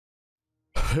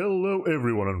Hello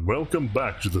everyone and welcome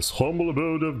back to this humble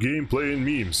abode of gameplay and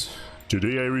memes.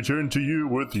 Today I return to you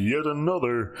with yet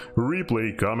another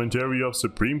replay commentary of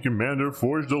Supreme Commander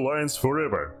Forged Alliance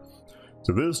Forever.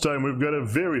 So this time we've got a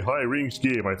very high ranked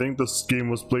game. I think this game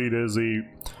was played as a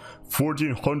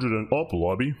 1400 and up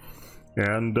lobby,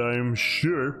 and I'm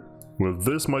sure with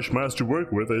this much mass to work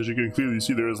with, as you can clearly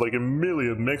see, there is like a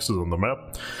million mixes on the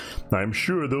map. I'm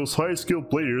sure those high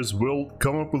skilled players will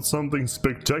come up with something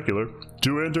spectacular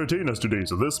to entertain us today.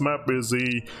 So this map is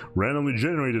a randomly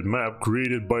generated map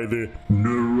created by the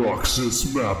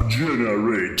Neroxis Map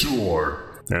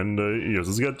Generator. And yes,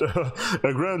 it's got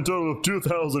a grand total of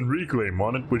 2000 reclaim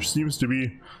on it, which seems to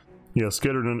be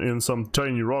scattered in some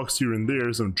tiny rocks here and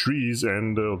there, some trees,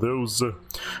 and those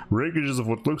wreckages of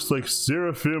what looks like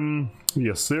Seraphim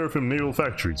naval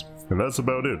factories. And that's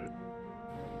about it.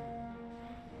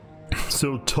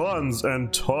 So tons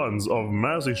and tons of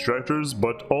mass extractors,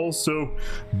 but also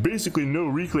basically no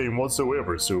reclaim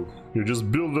whatsoever. So you just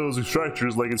build those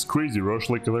extractors like it's Crazy Rush,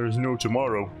 like there's no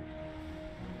tomorrow.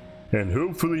 And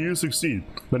hopefully you succeed.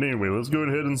 But anyway, let's go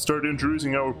ahead and start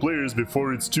introducing our players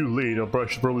before it's too late. I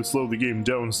should probably slow the game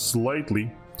down slightly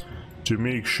to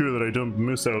make sure that I don't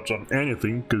miss out on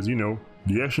anything, because you know,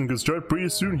 the action could start pretty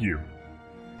soon here.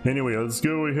 Anyway, let's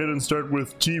go ahead and start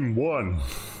with Team 1.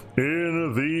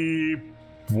 In the...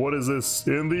 what is this?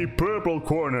 In the purple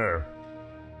corner.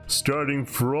 Starting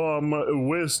from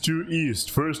west to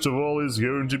east, first of all is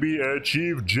going to be a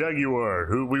Chief Jaguar,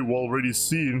 who we've already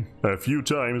seen a few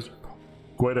times.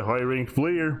 Quite a high ranked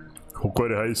player,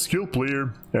 quite a high skill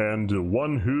player, and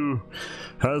one who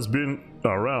has been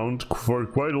around for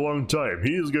quite a long time.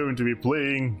 He is going to be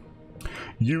playing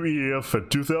UEF at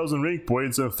 2000 rank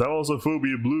points and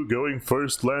Thalassophobia Blue, going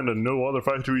first land and no other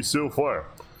factories so far.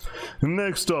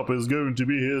 Next up is going to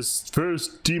be his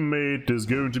first teammate, is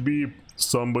going to be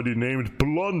somebody named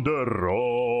Plunder.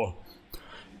 Oh,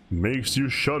 makes you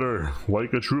shudder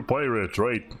like a true pirate,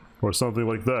 right? Or something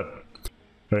like that.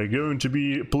 Going to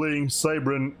be playing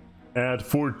Cybran at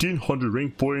 1400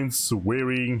 rank points,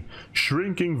 wearing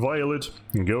Shrinking Violet,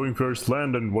 going first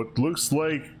land and what looks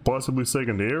like possibly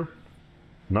second air.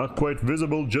 Not quite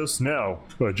visible just now,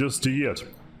 just yet.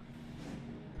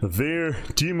 Their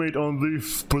teammate on the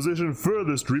position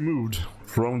furthest removed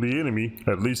from the enemy,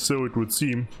 at least so it would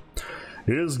seem,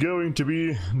 is going to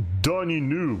be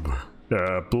DoniNoob,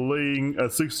 playing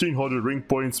at 1600 rank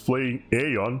points, playing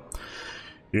Aeon.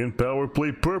 In power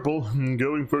play purple,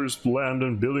 going first land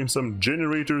and building some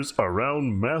generators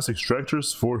around mass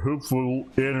extractors for hopeful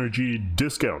energy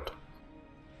discount.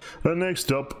 Next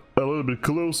up, a little bit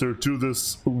closer to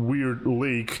this weird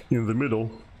lake in the middle,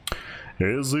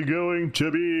 is going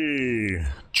to be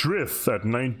Tryth at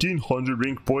 1900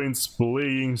 rank points,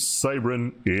 playing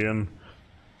Cybran in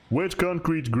Wet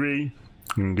Concrete Grey,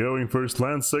 going first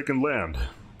land, second land.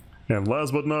 And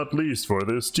last but not least for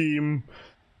this team,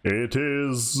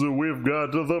 we've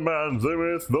got the man, the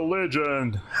myth, the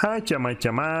legend,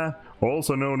 Haachamachama,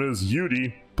 also known as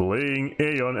Yudi, playing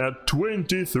Aeon at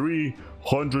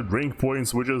 2300 rank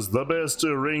points, which is the best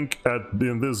rank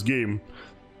in this game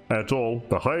at all,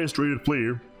 the highest rated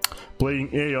player,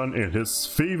 playing Aeon in his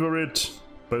favorite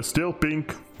pastel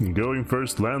pink, going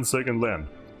first land, second land.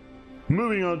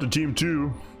 Moving on to Team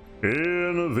 2,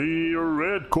 in the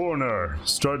red corner,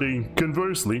 starting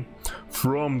conversely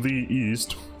from the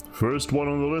east. First one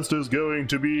on the list is going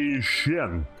to be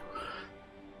Shen,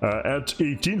 at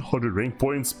 1800 rank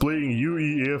points, playing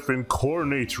UEF in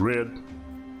Cornate Red,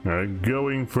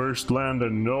 going first land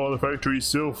and no other factories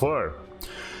so far.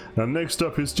 And next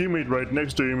up, his teammate right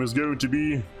next to him is going to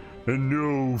be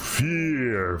No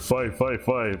Fear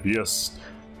 555. Yes,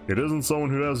 it isn't someone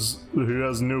who has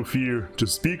no fear to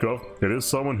speak of. It is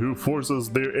someone who forces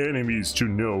their enemies to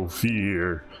know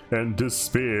fear and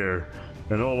despair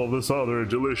and all of this other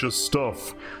delicious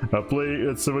stuff. Play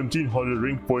at 1700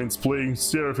 rank points, playing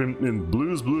Seraphim in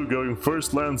Blues Blue, going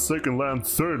first land, second land,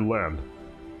 third land.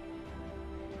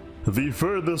 The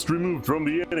furthest removed from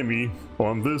the enemy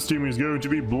on this team is going to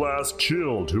be Blast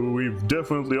Chilled, who we've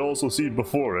definitely also seen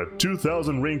before, at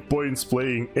 2000 rank points,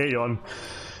 playing Aeon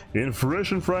in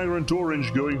Fresh and Fragrant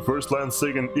Orange, going first land,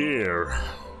 second air.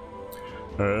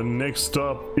 Next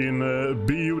up, in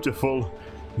beautiful,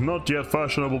 not yet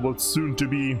fashionable but soon to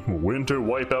be Winter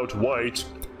Wipeout White,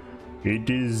 it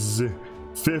is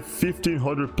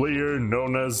 1500 player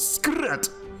known as Skrat.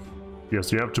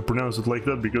 Yes, you have to pronounce it like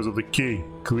that because of the K,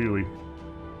 clearly.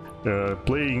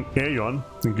 Playing Aeon,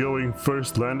 going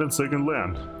first land and second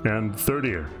land, and third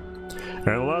air.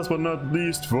 And last but not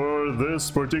least for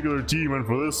this particular team and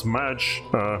for this match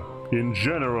in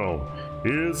general,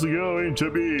 is going to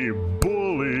be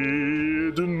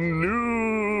BulliedNoob.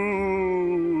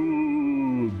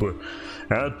 DoniNoob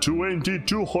at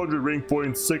 2200 rank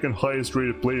points, second highest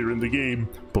rated player in the game,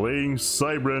 playing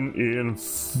Cybran in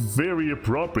very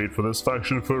appropriate for this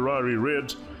faction Ferrari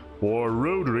Red, or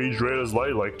Road Rage Red as I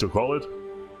like to call it.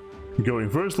 Going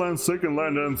first land, second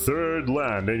land, and third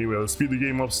land. Anyway, let's speed the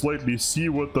game up slightly, see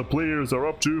what the players are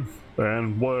up to,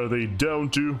 and what are they down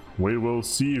to. We will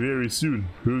see very soon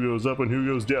who goes up and who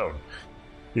goes down.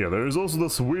 Yeah, there is also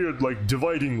this weird, like,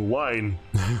 dividing line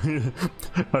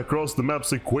across the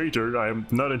map's equator. I'm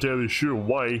not entirely sure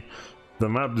why the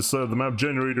map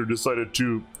generator decided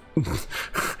to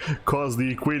cause the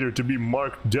equator to be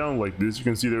marked down like this. You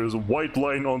can see there is a white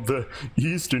line on the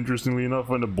east, interestingly enough,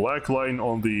 and a black line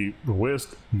on the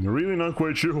west. Really not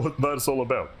quite sure what that's all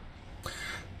about.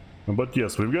 But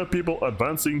yes, we've got people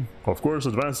advancing, of course,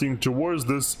 advancing towards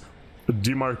this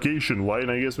demarcation line,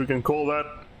 I guess we can call that.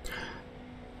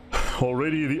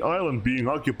 Already the island being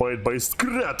occupied by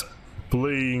Skrat,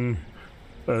 playing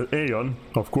Aeon.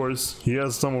 Of course, he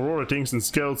has some Aurora tanks and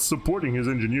scouts supporting his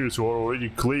engineers who are already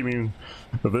claiming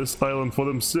this island for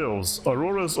themselves.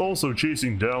 Aurora's also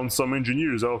chasing down some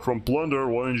engineers out from Plunder,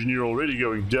 one engineer already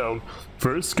going down.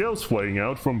 First scouts flying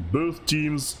out from both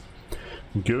teams,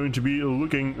 going to be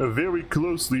looking very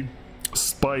closely,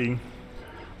 spying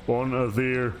on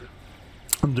their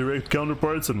direct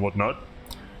counterparts and whatnot,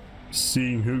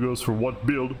 seeing who goes for what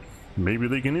build. Maybe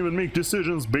they can even make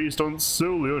decisions based on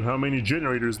solely on how many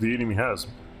generators the enemy has.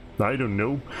 I don't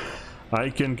know. I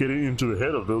can't get into the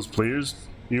head of those players,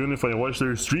 even if I watch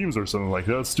their streams or something like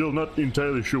that. Still not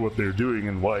entirely sure what they're doing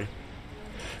and why.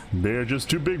 They're just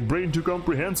too big brain to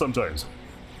comprehend sometimes.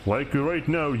 Like right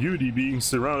now, Yudi being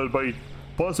surrounded by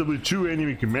possibly 2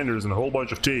 enemy commanders and a whole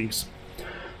bunch of tanks.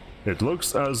 It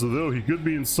looks as though he could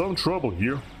be in some trouble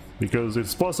here, because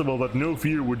it's possible that No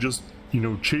Fear would just, you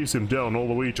know, chase him down all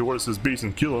the way towards his base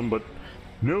and kill him, but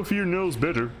No Fear knows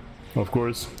better, of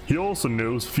course. He also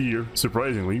knows fear,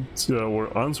 surprisingly, or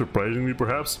unsurprisingly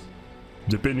perhaps,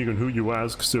 depending on who you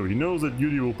ask. So he knows that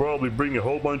Yudi will probably bring a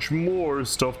whole bunch more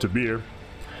stuff to bear,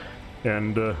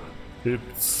 and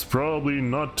it's probably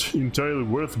not entirely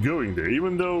worth going there,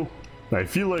 even though I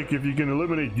feel like if you can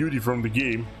eliminate Yudi from the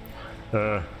game,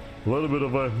 maybe a little bit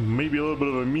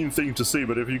of a mean thing to say,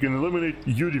 but if you can eliminate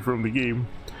Yudi from the game,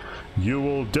 you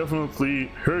will definitely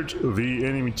hurt the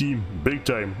enemy team big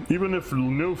time. Even if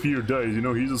No Fear dies, you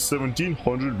know, he's a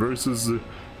 1700 versus a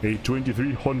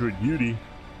 2300 Yudi.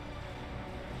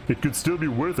 It could still be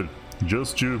worth it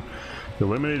just to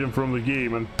eliminate him from the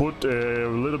game and put a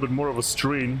little bit more of a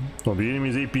strain on the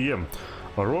enemy's APM.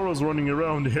 Aurora's running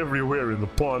around everywhere in the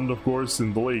pond, of course,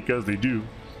 in the lake, as they do,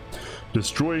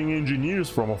 destroying engineers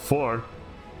from afar.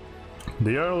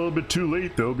 They are a little bit too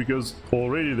late though, because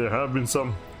already there have been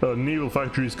some naval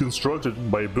factories constructed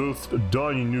by both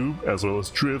DoniNoob as well as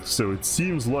Tryth, so it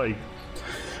seems like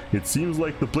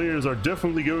the players are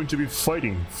definitely going to be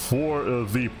fighting for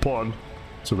the pond,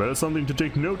 so that is something to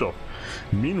take note of.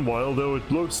 Meanwhile though, it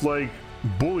looks like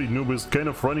BulliedNoob is kind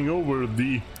of running over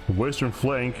the western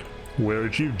flank, where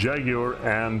Chief Jaguar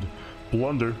and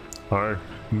Plunder are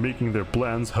making their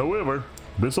plans. However,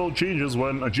 this all changes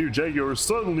when Chief Jaguar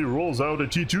suddenly rolls out a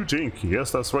T2 tank.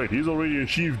 Yes, that's right,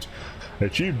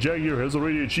 Chief Jaguar has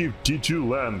already achieved T2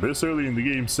 land this early in the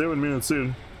game, 7 minutes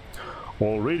in.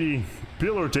 Already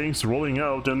pillar tanks rolling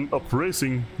out and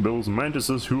oppressing those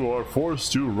mantises who are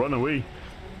forced to run away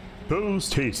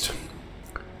post haste.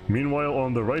 Meanwhile,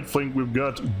 on the right flank we've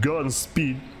got gun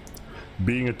speed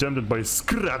being attempted by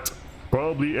Skrat,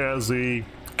 probably as a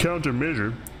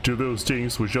countermeasure to those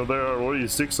tanks, which there are already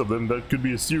 6 of them. That could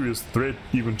be a serious threat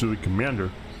even to the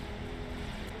commander.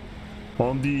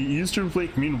 On the eastern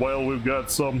flank, meanwhile, we've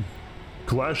got some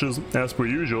clashes as per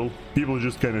usual. People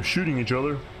just kind of shooting each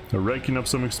other, racking up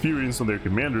some experience on their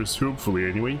commanders, hopefully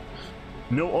anyway.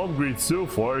 No upgrades so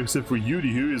far, except for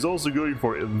Yudi, who is also going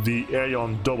for the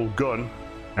Aeon double gun,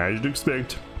 as you'd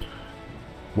expect.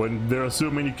 When there are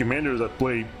so many commanders at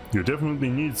play, you definitely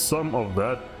need some of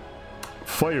that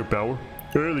firepower,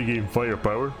 early game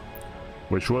firepower,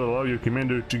 which will allow your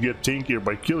commander to get tankier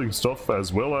by killing stuff,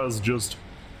 as well as just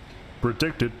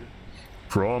protect it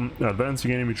from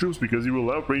advancing enemy troops, because you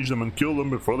will outrange them and kill them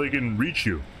before they can reach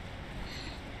you.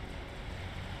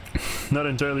 Not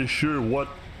entirely sure what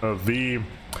the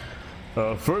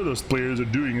furthest players are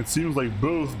doing. It seems like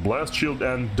both Blast Shield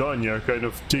and Danya are kind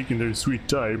of taking their sweet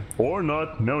time. Or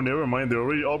not. No, never mind. They're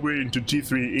already upgrading to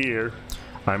T3 Air.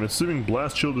 I'm assuming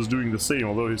Blast Shield is doing the same,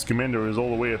 although his commander is all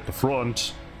the way at the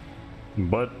front.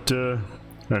 But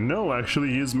And no, actually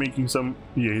he is making some,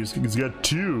 yeah, he's got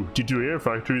 2 T2 air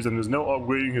factories and is now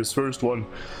upgrading his first one,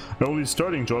 only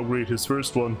starting to upgrade his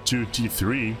first one to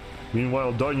T3.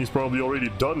 Meanwhile, Donnie's probably already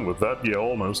done with that, yeah,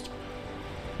 almost.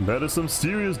 That is some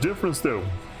serious difference though,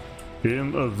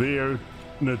 in their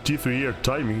T3 air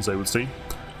timings, I would say.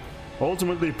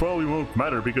 Ultimately, it probably won't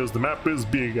matter because the map is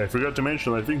big. I forgot to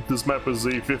mention, I think this map is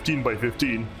a 15 by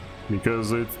 15. Because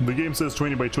the game says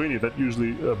 20 by 20, that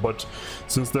usually, but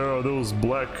since there are those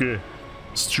black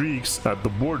streaks at the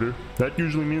border, that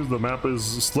usually means the map is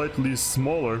slightly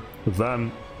smaller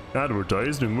than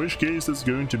advertised, in which case it's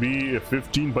going to be a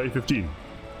 15 by 15.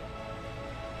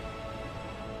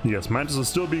 Yes, Mantis is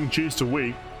still being chased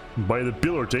away by the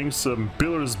pillar tanks.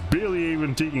 Pillars barely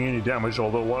even taking any damage,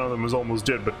 although one of them is almost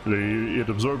dead, but it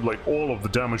absorbed like all of the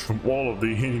damage from all of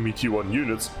the enemy T1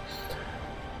 units.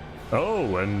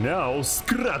 Oh, and now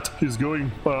Skrat is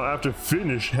going, after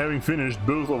having finished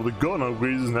both of the gun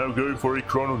upgrades, is now going for a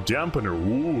Chrono Dampener.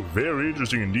 Ooh, very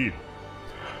interesting indeed.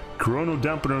 Chrono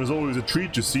Dampener is always a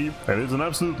treat to see, and it's an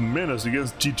absolute menace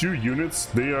against T2 units.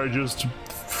 They are just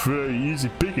easy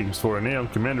pickings for an Aeon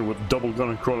commander with double gun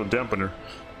and Chrono Dampener.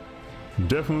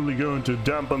 Definitely going to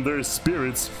dampen their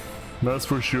spirits, that's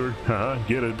for sure. Haha,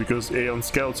 get it, because Aeon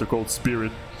scouts are called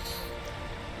Spirit.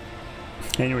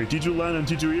 Anyway, T2 land and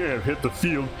T2 air have hit the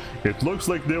field. It looks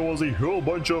like there was a whole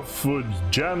bunch of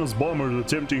Janus bombers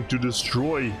attempting to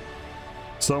destroy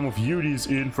some of Yudi's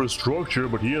infrastructure,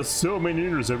 but he has so many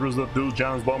interceptors that those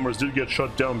Janus bombers did get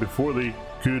shut down before they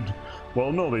could...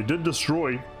 Well, no, they did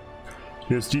destroy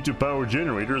his T2 power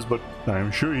generators, but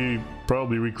I'm sure he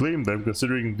probably reclaimed them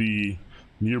considering the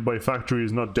nearby factory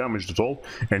is not damaged at all.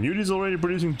 And Yudi's already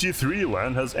producing T3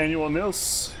 land. Has anyone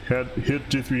else had hit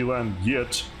T3 land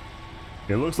yet?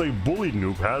 It looks like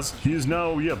BulliedNoob has. He's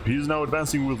now, he's now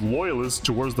advancing with loyalists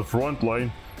towards the front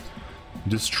line,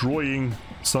 destroying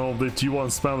some of the T1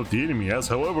 spam that the enemy has.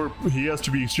 However, he has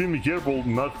to be extremely careful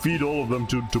not feed all of them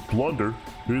to Plunder,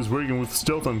 who is working with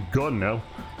stealth and gun now.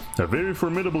 A very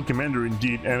formidable commander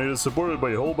indeed, and it is supported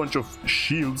by a whole bunch of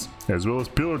shields, as well as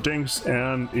pillar tanks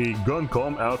and a gun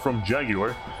comm out from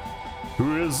Jaguar,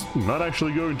 who is not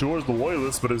actually going towards the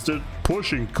loyalists, but instead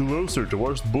pushing closer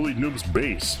towards BulliedNoob's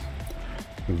base.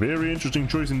 Very interesting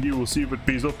choice indeed. We'll see if it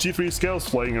pays off. T3 scouts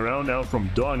flying around out from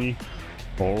Donnie.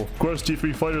 Of course,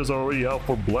 T3 fighters are already out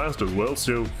for blast as well,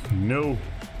 so no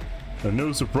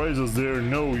surprises there.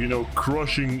 No,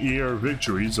 crushing air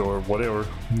victories or whatever.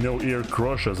 No air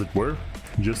crush, as it were,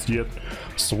 just yet.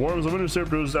 Swarms of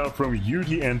interceptors out from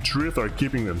Yudi and Tryth are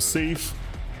keeping them safe.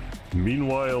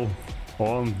 Meanwhile,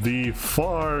 on the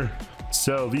far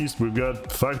southeast, we've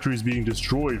got factories being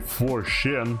destroyed for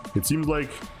Shen. It seems like...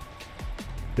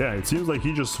 Yeah, it seems like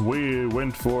he just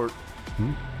went for...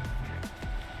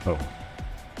 Oh.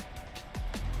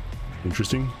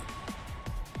 Interesting.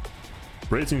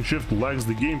 Pressing shift lags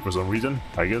the game for some reason.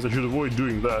 I guess I should avoid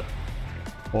doing that.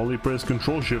 Only press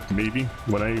control shift maybe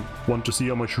when I want to see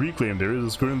how much reclaim there is.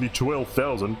 It's currently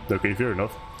 12,000. Okay, fair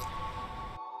enough.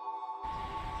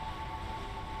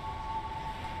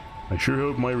 I sure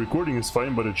hope my recording is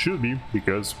fine, but it should be,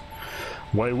 because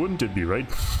why wouldn't it be, right?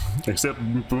 Except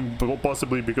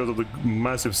possibly because of the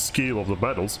massive scale of the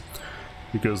battles.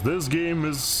 Because this game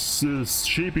is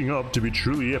shaping up to be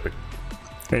truly epic.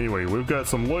 Anyway, we've got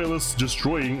some loyalists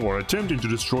destroying or attempting to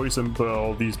destroy some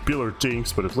of these pillar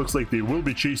tanks, but it looks like they will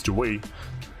be chased away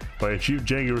by a Chief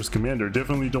Jaguar's commander.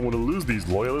 Definitely don't want to lose these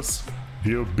loyalists. If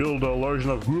you build a large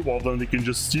enough group of them, they can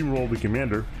just steamroll the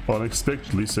commander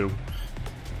unexpectedly, so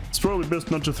it's probably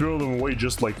best not to throw them away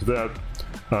just like that.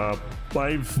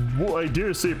 I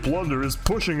dare say Plunder is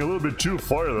pushing a little bit too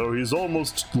far though. He's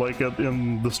almost like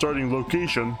in the starting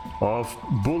location of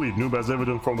BulliedNoob, as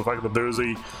evident from the fact that there is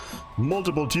a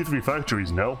multiple T3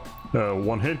 factories now.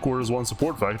 One headquarters, one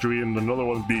support factory, and another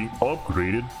one being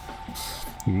upgraded.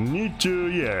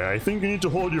 I think you need to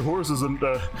hold your horses and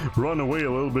run away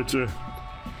a little bit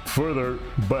further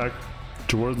back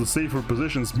towards the safer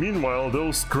positions. Meanwhile,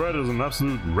 those Skrat is an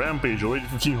absolute rampage. Already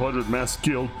 1500 mass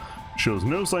killed. Shows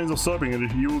no signs of stopping, and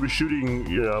he will be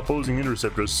shooting opposing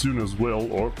interceptors soon as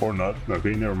well, or not.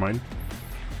 Okay, never mind.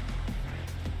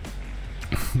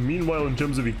 Meanwhile, in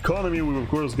terms of economy, we've of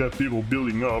course got people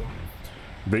building up.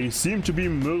 They seem to be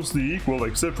mostly equal,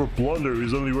 except for Plunder,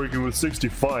 who's only working with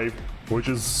 65, which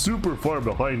is super far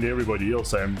behind everybody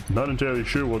else. I'm not entirely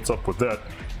sure what's up with that.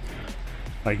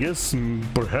 I guess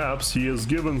perhaps he has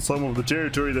given some of the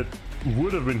territory that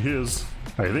would have been his.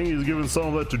 I think he's given some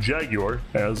of that to Jaguar,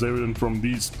 as evident from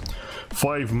these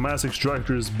 5 mass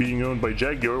extractors being owned by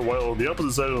Jaguar, while on the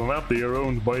opposite side of the map they are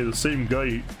owned by the same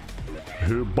guy,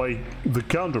 by the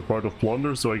counterpart of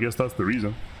Plunder, so I guess that's the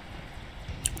reason.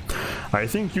 I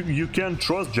think you can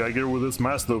trust Jaguar with this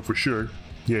mass though for sure.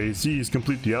 Yeah, you see he's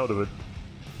completely out of it.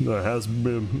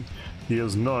 He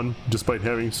has none, despite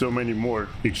having so many more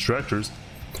extractors.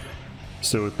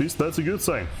 So at least that's a good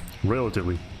sign,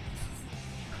 relatively.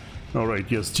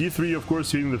 Alright, yes, T3 of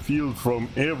course hitting the field from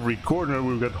every corner.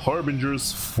 We've got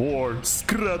Harbingers for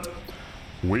Skrat.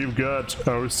 We've got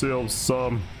ourselves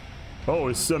some... Oh,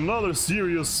 it's another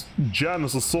serious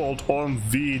Janus assault on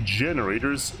the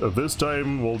generators. This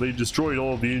time, well, they destroyed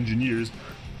all of the engineers.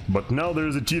 But now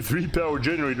there's a T3 power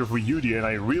generator for Yudi, and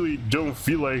I really don't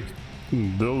feel like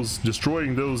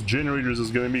destroying those generators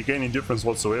is going to make any difference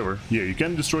whatsoever. Yeah, you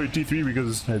can't destroy T3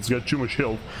 because it's got too much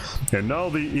health. And now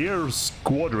the air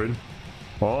squadron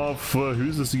of,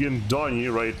 who's this again? Doni,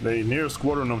 right? The air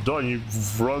squadron of Doni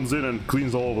runs in and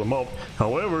cleans all of them up.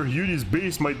 However, Yudi's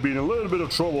base might be in a little bit of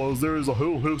trouble as there is a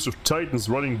whole host of titans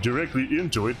running directly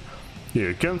into it. Yeah,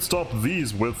 you can't stop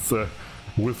these with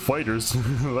fighters,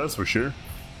 that's for sure.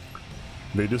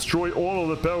 They destroy all of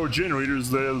the power generators.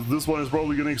 This one is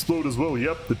probably going to explode as well.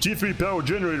 Yep, the T3 power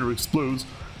generator explodes.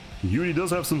 Yudi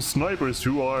does have some snipers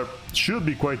who should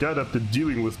be quite adept at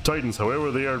dealing with titans.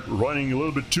 However, they are running a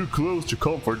little bit too close to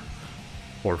comfort.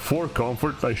 Or for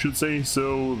comfort, I should say.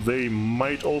 So they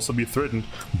might also be threatened.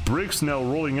 Bricks now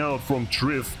rolling out from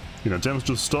Tryth in attempts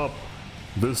to stop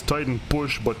this titan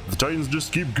push. But the titans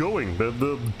just keep going.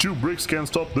 The two bricks can't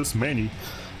stop this many.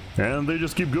 And they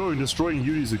just keep going, destroying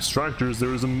Yudi's extractors.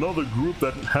 There is another group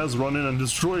that has run in and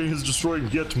is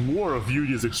destroying yet more of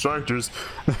Yudi's extractors.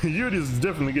 Yudi is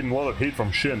definitely getting a lot of hate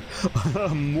from Shen.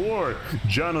 More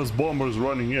Janus bombers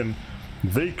running in.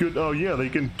 They could, oh yeah, they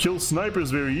can kill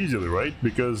snipers very easily, right?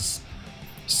 Because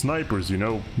snipers, you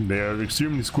know, they are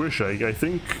extremely squishy. I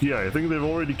think they've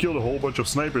already killed a whole bunch of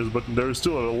snipers, but there is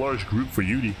still a large group for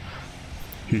Yudi.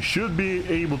 He should be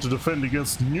able to defend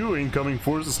against new incoming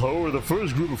forces. However, the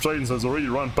first group of titans has already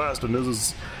run past, and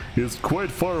this is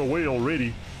quite far away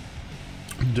already,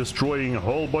 destroying a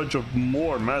whole bunch of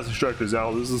more mass extractors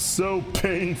out. This is so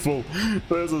painful.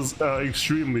 This is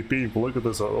extremely painful. Look at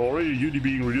this. Already Yudi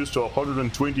being reduced to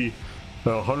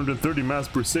 130 mass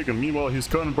per second. Meanwhile, his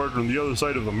counterpart on the other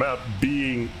side of the map,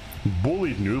 being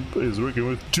BulliedNoob, is working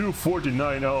with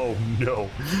 249. Oh no,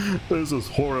 this is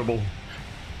horrible.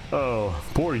 Oh,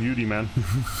 poor Yudi, man.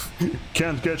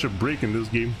 Can't catch a break in this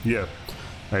game. Yeah,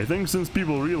 I think since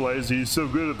people realize he's so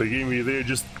good at the game, they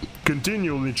just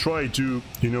continually try to,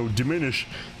 you know, diminish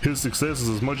his successes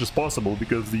as much as possible,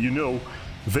 because they know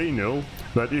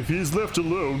that if he's left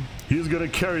alone, he's gonna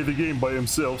carry the game by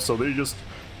himself, so they just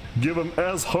give him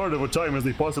as hard of a time as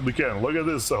they possibly can. Look at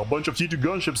this, a bunch of T2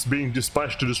 gunships being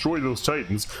dispatched to destroy those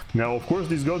titans. Now, of course,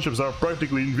 these gunships are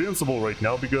practically invincible right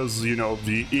now because, you know,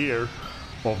 the air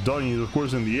of Doni is of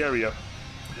course in the area.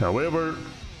 However,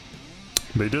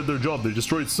 they did their job. They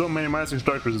destroyed so many mass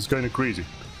extractors, it's kind of crazy.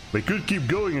 They could keep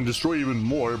going and destroy even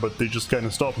more, but they just kind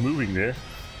of stopped moving there.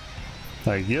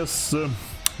 I guess,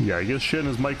 yeah, I guess Shen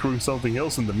is microing something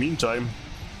else in the meantime.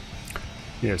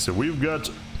 Yeah, so we've got,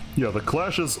 yeah, the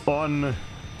clashes on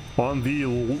the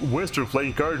western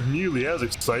flank aren't nearly as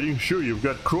exciting. Sure, you've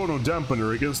got Chrono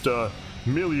Dampener against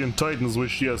million titans,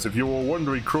 which, yes, if you were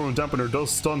wondering, Chrono Dampener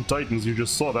does stun titans. You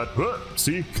just saw that.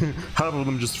 See? Half of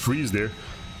them just freeze there.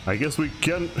 I guess we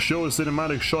can show a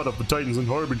cinematic shot of the titans and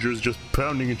harbingers just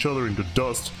pounding each other into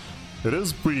dust. It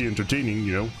is pretty entertaining,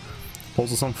 you know.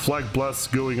 Also some flag blasts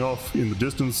going off in the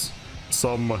distance,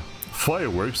 some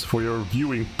fireworks for your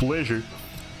viewing pleasure.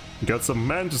 Got some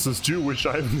mantises too, which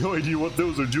I have no idea what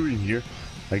those are doing here.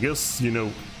 I guess, you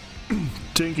know,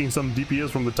 tanking some DPS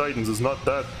from the titans is not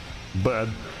that bad.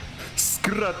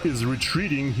 Skrat is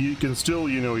retreating. He can still,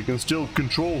 you know, he can still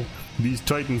control these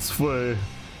titans for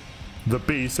the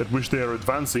pace at which they are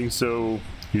advancing, so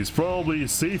he's probably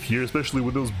safe here, especially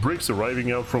with those bricks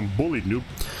arriving out from BulliedNoob.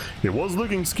 It was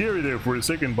looking scary there for a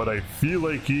second, but I feel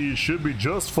like he should be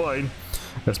just fine,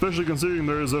 especially considering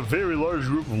there is a very large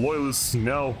group of loyalists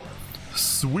now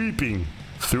sweeping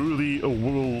through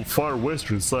the far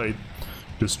western side,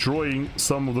 destroying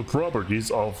some of the properties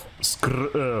of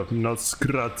not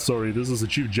Skrat, sorry, this is a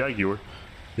Chief Jaguar.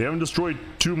 They haven't destroyed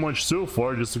too much so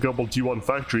far, just a couple T1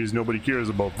 factories, nobody cares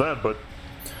about that, but...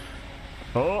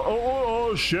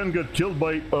 Oh, Shen got killed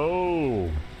by...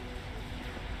 Oh!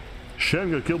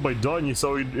 Shen got killed by Doni,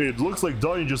 so it looks like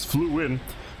Doni just flew in,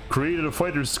 created a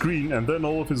fighter screen, and then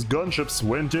all of his gunships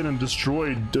went in and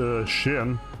destroyed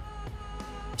Shen.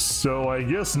 So I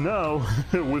guess now,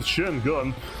 with Shen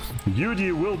gone,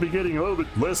 Yudi will be getting a little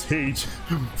bit less hate,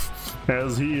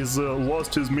 as he's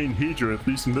lost his main hater, at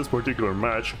least in this particular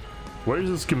match. Where is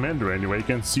his commander anyway? I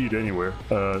can't see it anywhere.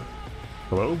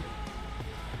 Hello?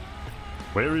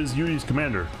 Where is Yudi's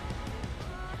commander?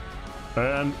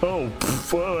 And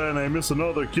and I miss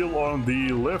another kill on the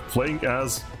left flank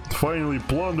as finally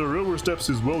Plunder oversteps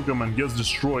his welcome and gets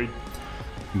destroyed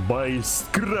by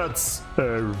Skrats.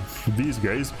 These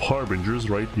guys, Harbingers,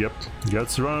 right? Yep,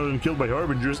 got surrounded and killed by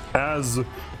Harbingers as,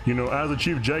 you know, as the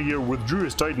Chief Jaguar withdrew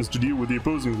his Titans to deal with the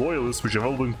opposing Loyalists, which have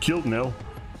all been killed now.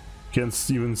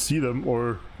 Can't even see them,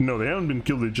 or no, they haven't been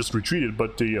killed, they just retreated,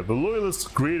 but yeah, the Loyalists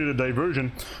created a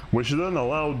diversion, which then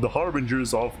allowed the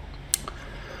Harbingers of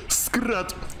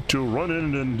Skrat to run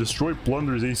in and destroy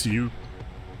Plunder's ACU.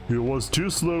 He was too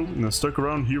slow and stuck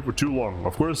around here for too long.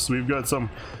 Of course, we've got some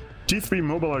T3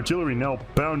 mobile artillery now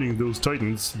pounding those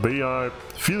Titans. They are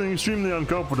feeling extremely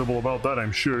uncomfortable about that,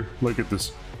 I'm sure. Look at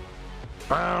this.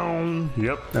 Boom!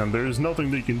 Yep, and there's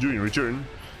nothing they can do in return.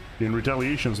 In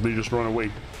retaliation, so they just run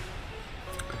away.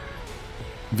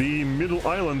 The middle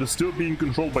island is still being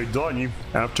controlled by Doni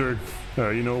after,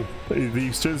 you know, the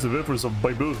extensive efforts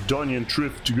by both Doni and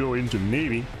Tryth to go into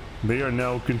Navy. They are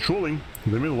now controlling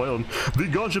the middle island. The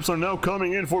gunships are now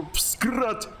coming in for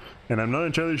Skrat, and I'm not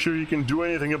entirely sure you can do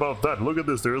anything about that. Look at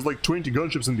this, there's like 20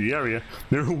 gunships in the area.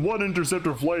 One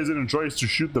interceptor flies in and tries to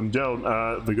shoot them down.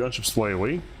 The gunships fly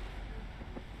away.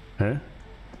 Huh?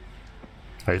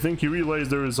 I think he realized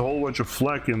there is a whole bunch of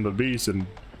flak in the base and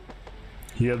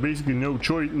he had basically no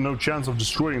chance of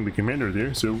destroying the commander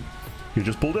there, so he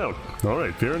just pulled out.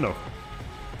 Alright, fair enough.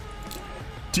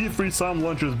 T3 SAM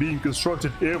launchers being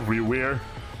constructed everywhere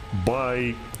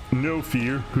by No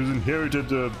Fear, who's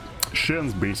inherited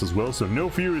Shen's base as well, so No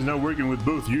Fear is now working with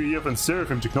both UEF and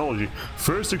Seraphim technology.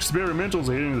 First experimentals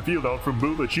are hitting the field out from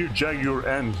both the Chief Jaguar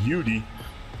and Yudi.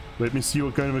 Let me see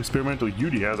what kind of experimental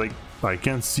Yudi has. I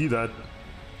can't see that.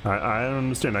 I don't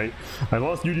understand. I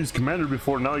lost Yudi's commander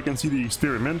before, now I can see the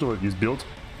experimental that he's built.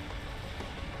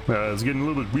 It's getting a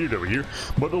little bit weird over here.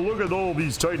 But look at all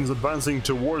these Titans advancing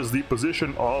towards the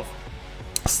position of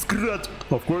Skrat.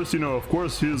 Of course, you know,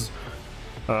 his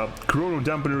Chrono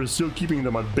dampener is still keeping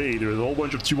them at bay. There's a whole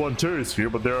bunch of T1 turrets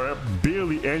here, but there are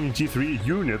barely any T3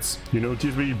 units, you know,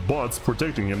 T3 bots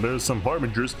protecting him. There's some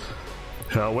Harbingers.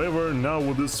 However, now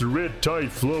with this red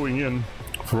tide flowing in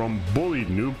from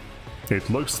BulliedNoob, it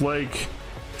looks like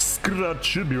Skrat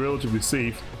should be relatively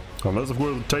safe, unless of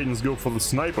course the Titans go for the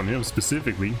snipe on him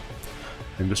specifically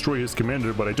and destroy his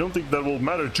commander, but I don't think that will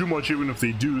matter too much even if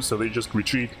they do, so they just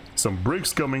retreat. Some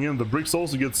bricks coming in, the bricks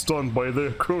also get stunned by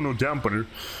the Chrono dampener.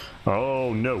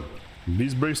 Oh no,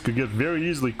 these bricks could get very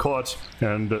easily caught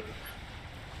and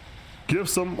give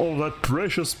some of that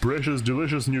precious,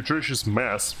 delicious, nutritious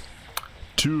mass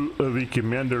to the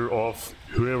commander of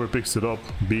whoever picks it up,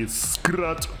 be it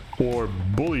Skrat or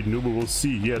BulliedNoob, we'll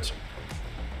see yet.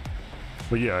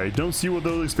 But yeah, I don't see what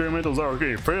those experimentals are.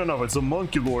 Okay, fair enough, it's a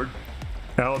Monkey Lord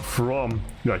out from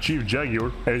Chief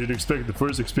Jaguar. As you'd expect, the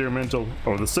first experimental,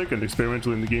 or the second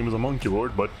experimental in the game is a Monkey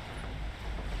Lord, but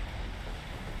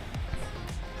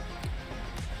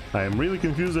I am really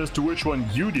confused as to which one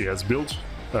Yudi has built.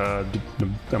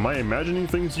 Am I imagining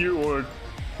things here, or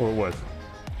what?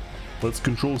 Let's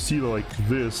control C like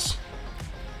this.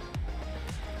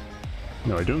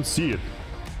 No, I don't see it.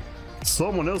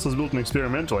 Someone else has built an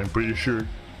experimental, I'm pretty sure.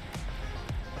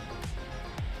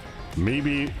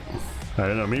 Maybe, I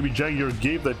don't know, maybe Jaguar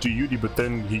gave that to Yudi, but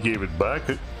then he gave it back.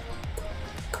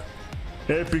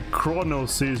 Epic Chrono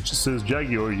says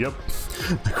Jaguar, yep.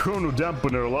 The Chrono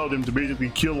dampener allowed him to basically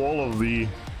kill all of the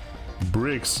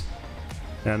bricks.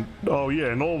 And, oh yeah,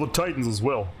 and all the Titans as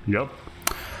well, yep.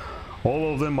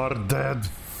 All of them are dead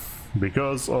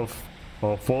because of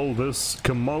all this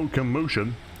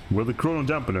commotion with the Chrono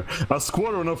dampener. A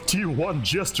squadron of T1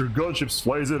 Jester gunships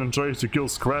flies in and tries to kill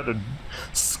Skrat, and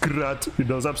Skrat, it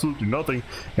does absolutely nothing.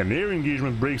 An air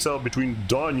engagement breaks out between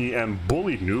Doni and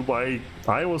BulliedNoob.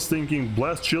 I was thinking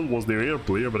Blast Shield was their air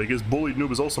player, but I guess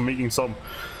BulliedNoob is also making some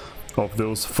of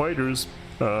those fighters.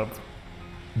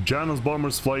 Janus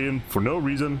bombers fly in for no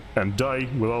reason and die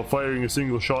without firing a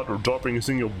single shot or dropping a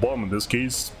single bomb in this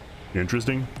case.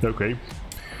 Interesting. Okay.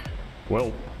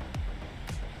 Well,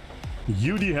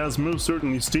 Yudi has most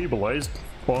certainly stabilized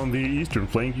on the eastern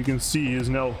flank. You can see he is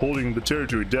now holding the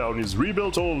territory down. He's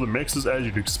rebuilt all of the mexes as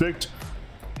you'd expect.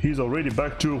 He's already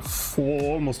back to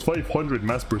almost 500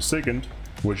 mass per second,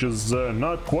 which is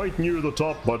not quite near the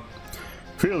top, but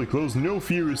fairly close. No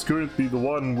Fear is currently the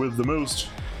one with the most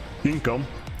income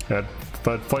at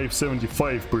that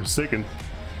 575 per second.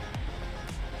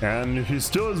 And he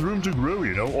still has room to grow,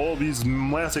 you know. All these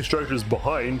mass extractors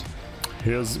behind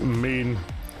his main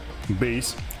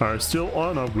base are still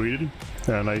unupgraded,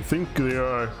 and I think they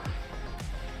are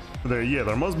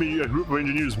there must be a group of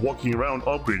engineers walking around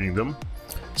upgrading them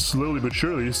slowly but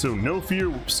surely, so No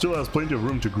Fear still has plenty of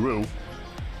room to grow.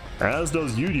 as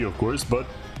does Yudi, of course, but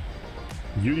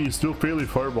Yudi is still fairly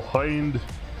far behind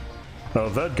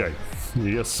that guy.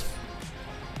 Yes.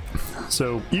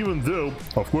 So even though,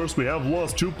 of course, we have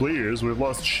lost 2 players, we've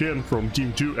lost Shen from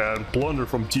Team 2 and Plunder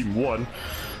from Team 1,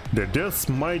 their deaths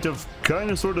might have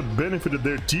kind of sort of benefited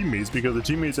their teammates because the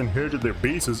teammates inherited their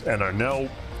bases and are now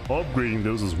upgrading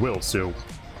those as well. So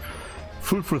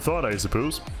food for thought, I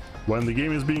suppose. When the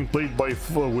game is being played by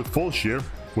with full share,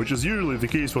 which is usually the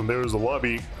case when there is a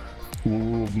lobby,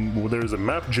 there is a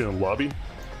MAPGEN lobby,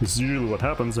 this is usually what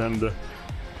happens, and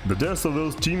the deaths of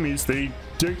those teammates, they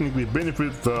technically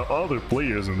benefit the other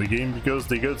players in the game because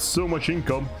they get so much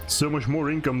income, so much more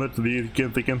income that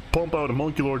they can pump out a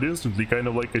Monkey Lord instantly, kind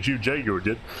of like a Chief Jaguar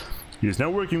did. He's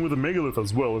now working with a Megalith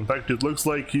as well. In fact, it looks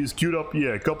like he's queued up,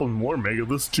 yeah, a couple more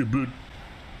Megaliths to boot,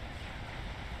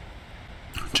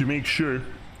 to make sure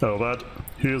that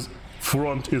his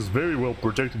front is very well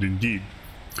protected indeed.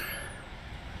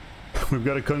 We've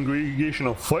got a congregation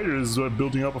of fighters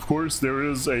building up, of course. There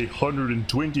is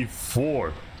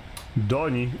 124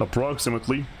 Doni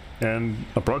approximately, and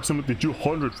approximately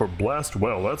 200 for Blast.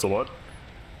 Well, that's a lot.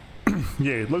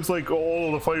 Yeah, it looks like all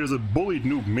of the fighters that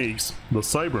BulliedNoob makes, the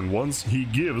Cybran ones, he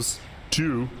gives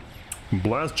to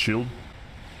Blast Shield.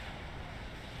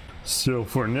 So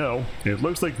for now, it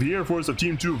looks like the Air Force of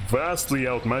Team 2 vastly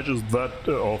outmatches that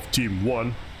of Team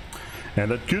 1.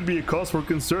 And that could be a cause for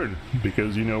concern,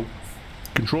 because, you know,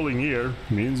 controlling air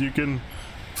means you can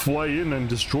fly in and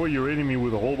destroy your enemy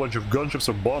with a whole bunch of gunships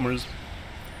or bombers.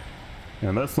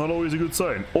 And that's not always a good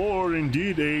sign. Or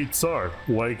indeed a Czar,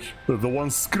 like the one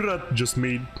Skrat just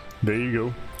made. There you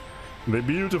go. The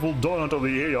beautiful donut of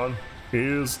the Aeon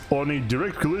is on a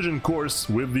direct collision course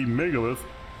with the Megalith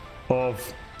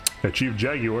of a Chief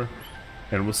Jaguar,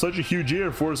 and with such a huge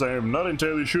air force, I am not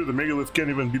entirely sure the Megalith can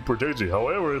even be protected.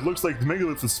 However, it looks like the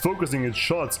Megalith is focusing its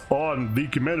shots on the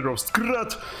commander of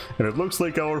Skrat, and it looks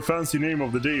like our fancy name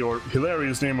of the day, or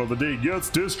hilarious name of the day,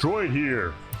 gets destroyed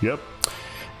here. Yep.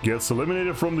 Gets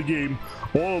eliminated from the game.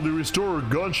 All of the restorer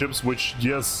gunships, which,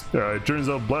 yes, it turns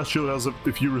out Blast Shield has a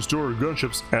few restorer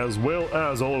gunships, as well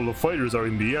as all of the fighters are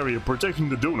in the area protecting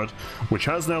the donut, which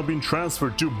has now been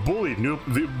transferred to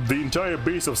BulliedNoob. The entire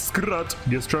base of Skrat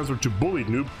gets transferred to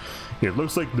BulliedNoob. It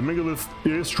looks like the Megalith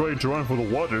is trying to run for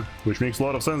the water, which makes a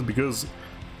lot of sense because,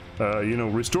 you know,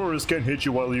 restorers can hit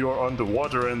you while you are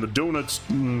underwater, and the donut,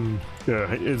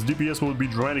 its DPS will be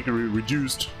dramatically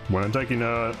reduced when attacking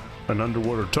an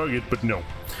underwater target, but no.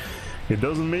 It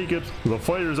doesn't make it. The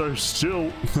fighters are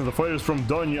still, the fighters from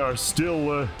Doni are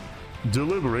still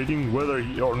deliberating whether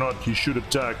or not he should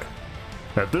attack.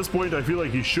 At this point, I feel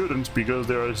like he shouldn't, because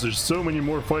there's so many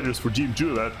more fighters for Team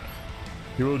 2 that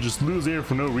he will just lose air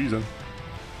for no reason.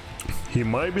 He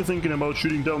might be thinking about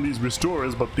shooting down these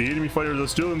restorers, but the enemy fighters are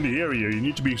still in the area. You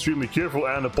need to be extremely careful.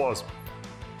 And a pause.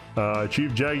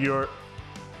 Chief Jaguar.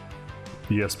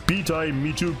 Yes, P-time,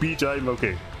 me too, P-time.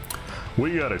 Okay.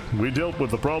 We got it. We dealt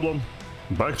with the problem.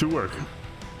 Back to work.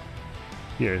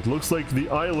 Yeah, it looks like the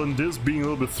island is being a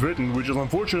little bit threatened, which is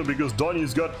unfortunate because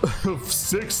Doni's got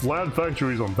 6 land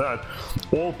factories on that,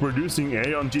 all producing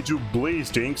Aeon T2 blaze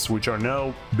tanks, which are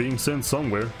now being sent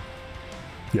somewhere.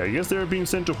 Yeah, I guess they're being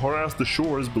sent to harass the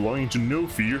shores belonging to No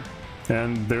Fear,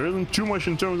 and there isn't too much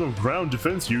in terms of ground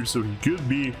defense here, so he could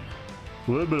be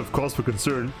a little bit of cause for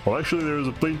concern. Well, actually, there is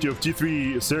plenty of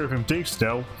T3 Seraphim tanks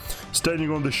now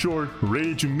standing on the shore,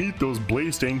 ready to meet those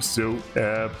blaze tanks, so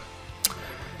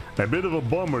a bit of a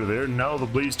bummer there. Now the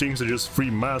blaze tanks are just free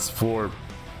mass for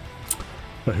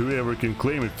whoever can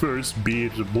claim it first, be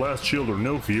it Blast Shield or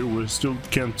No Fear. We still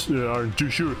aren't too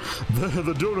sure.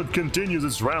 The donut continues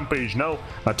its rampage, now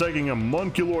attacking a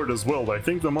Monkey Lord as well. I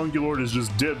think the Monkey Lord is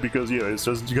just dead because, yeah, it's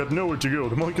just got nowhere to go.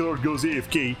 The Monkey Lord goes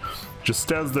AFK, just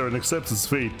stands there and accepts his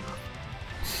fate.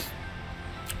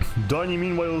 Doni,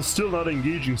 meanwhile, is still not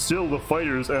engaging. Still, the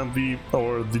fighters and the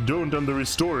donut and the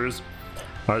restorers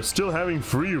are still having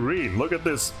free reign. Look at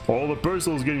this. All the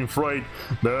personals getting fried.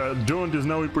 The donut is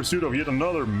now in pursuit of yet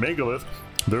another Megalith.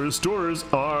 The restorers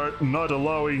are not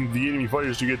allowing the enemy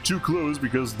fighters to get too close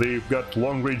because they've got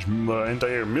long-range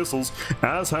anti-air missiles,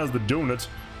 as has the donut.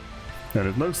 And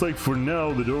it looks like for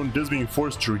now the donut is being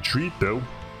forced to retreat though.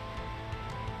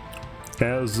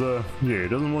 As, yeah, it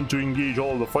doesn't want to engage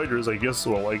all of the fighters, I guess.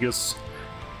 Well, I guess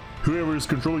whoever is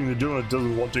controlling the donut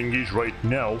doesn't want to engage right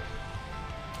now.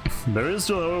 There is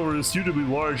still, however, a suitably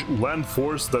large land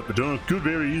force that the donut could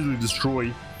very easily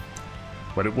destroy,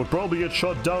 but it would probably get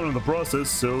shot down in the process,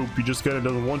 so he just kind of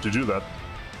doesn't want to do that.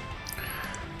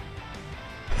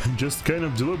 Just kind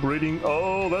of deliberating.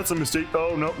 Oh, that's a mistake.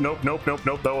 Oh, nope,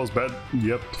 that was bad.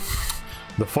 Yep.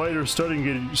 The fighter started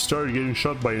getting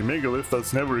shot by a Megalith.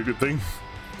 That's never a good thing.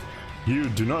 You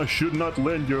should not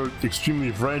land your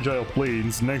extremely fragile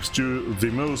planes next to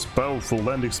the most powerful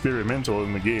land experimental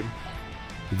in the game.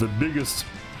 The biggest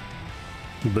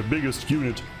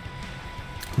unit,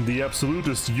 the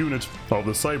absolutist unit of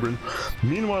the Cybran.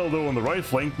 Meanwhile, though, on the right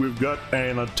flank, we've got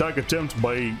an attack attempt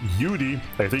by Yudi.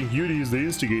 I think Yudi is the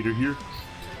instigator here.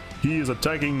 He is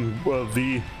attacking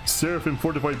the Seraphim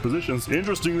fortified positions.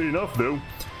 Interestingly enough, though,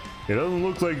 it doesn't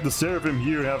look like the Seraphim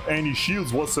here have any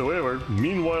shields whatsoever.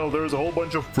 Meanwhile, there's a whole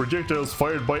bunch of projectiles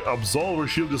fired by Absolver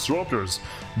shield disruptors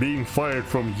being fired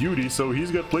from Yudi, so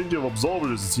he's got plenty of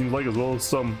Absolvers, it seems like, as well as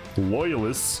some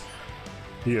loyalists.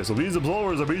 Yeah, so these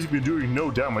Absolvers are basically doing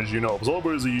no damage, you know.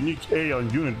 Absolver is a unique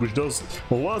Aeon unit which does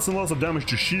lots and lots of damage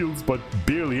to shields, but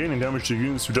barely any damage to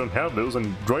units who don't have those,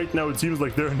 and right now it seems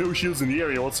like there are no shields in the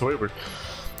area whatsoever.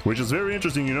 Which is very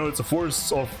interesting, you know, it's a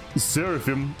force of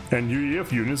Seraphim and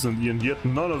UEF units, and yet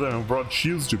none of them have brought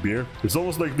shields to bear. It's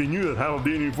almost like they knew that half of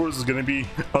the enemy force is gonna be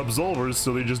Absolvers,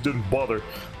 so they just didn't bother.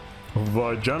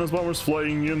 Janus bombers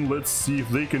flying in, let's see if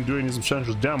they can do any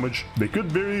substantial damage. They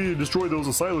could barely destroy those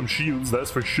Asylum shields, that's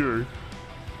for sure.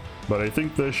 But I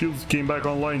think the shields came back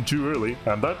online too early,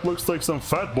 and that looks like some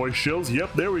Fat Boy shells.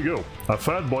 Yep, there we go. A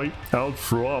Fat Boy out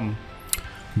from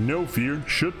No Fear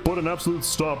should put an absolute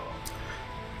stop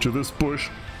to this push.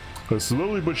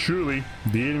 Slowly but surely,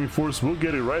 the enemy force will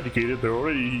get eradicated. They're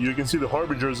already, you can see the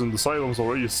Harbingers and the Asylums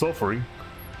already suffering.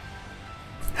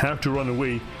 Have to run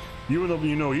away. Even though,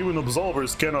 you know, even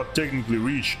Absolvers cannot technically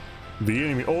reach the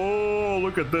enemy. Oh,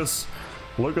 look at this.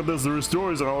 Look at this, the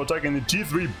Restorers are now attacking the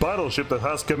T3 battleship that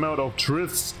has come out of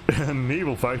Tryth's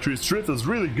naval factories. Tryth is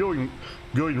really going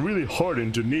really hard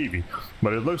into Navy,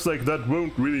 but it looks like that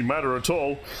won't really matter at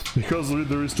all, because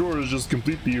the Restorers just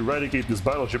completely eradicate this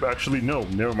battleship. Actually, no,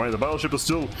 never mind, the battleship is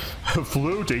still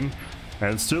floating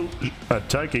and still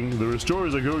attacking. The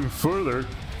Restorers are going further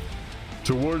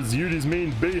towards Yudi's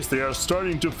main base. They are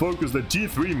starting to focus the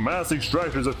T3 mass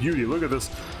extractors of Yudi. Look at this.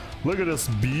 Look at this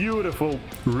beautiful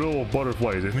row of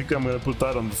butterflies. I think I'm gonna put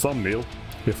that on the thumbnail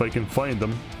if I can find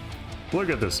them. Look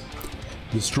at this.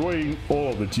 Destroying all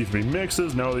of the T3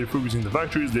 mixes. Now they're focusing the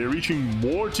factories. They're reaching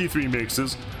more T3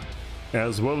 mixes,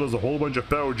 as well as a whole bunch of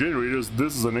power generators.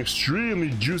 This is an extremely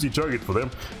juicy target for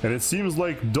them, and it seems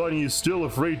like Donnie is still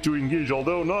afraid to engage,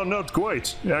 although not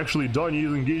quite. Actually, Donnie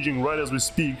is engaging right as we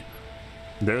speak.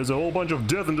 There's a whole bunch of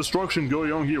death and destruction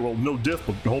going on here. Well, no death,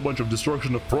 but a whole bunch of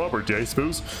destruction of property, I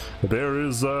suppose. There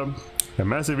is a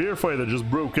massive air fight that just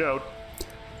broke out,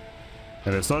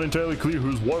 and it's not entirely clear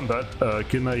who's won that.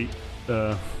 Can I...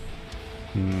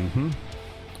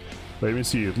 Let me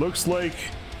see. It looks like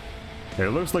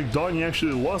Donnie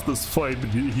actually lost this fight,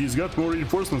 but he's got more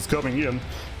reinforcements coming in,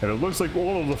 and it looks like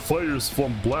all of the fighters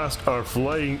from Blast are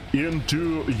flying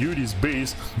into Yudi's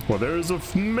base. Well, there is a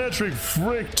metric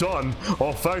frick ton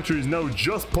of factories now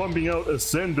just pumping out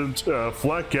Ascendant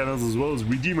flak cannons, as well as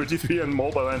Redeemer T3 and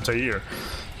Mobile Anti-Air.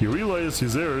 He realized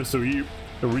his error, so he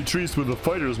retreats with the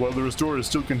fighters while the Restorers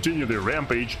still continue their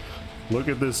rampage. Look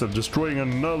at this, destroying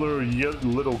another yet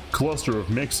little cluster of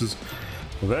mixes.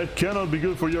 That cannot be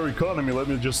good for your economy, let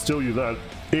me just tell you that.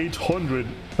 800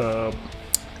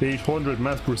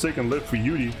 mass per second left for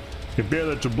Yudi. Compare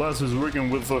that to Blast, who's working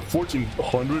with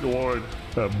 1400, or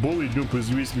BulliedNoob, who's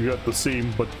basically got the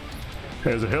same, but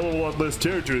has a hell of a lot less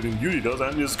territory than Yudi does,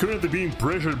 and is currently being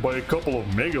pressured by a couple of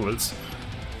megaliths.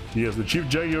 Yes, the Chief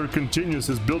Jaguar continues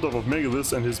his build-up of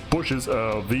megaliths and his pushes.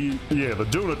 The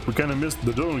donut, we kind of missed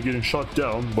the donut getting shot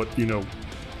down, but you know,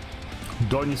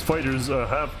 Donnie's fighters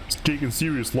have taken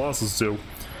serious losses, so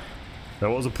that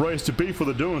was a price to pay for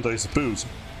the donut, I suppose.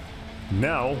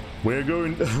 Now we're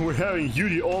having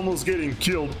Yudi almost getting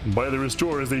killed by the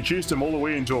Restorers. They chased him all the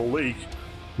way into a lake,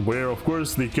 where of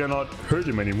course they cannot hurt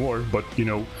him anymore, but you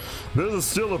know, this is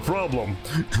still a problem.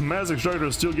 Mass Extractor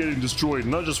is still getting destroyed,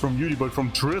 not just from Yudi but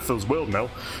from Tryth as well now.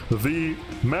 The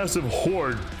massive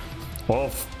horde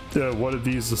of what are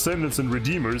these Ascendants and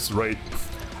Redeemers, right,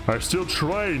 are still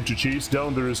trying to chase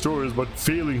down the Restorers, but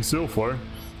failing so far.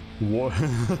 What?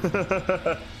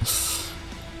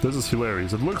 This is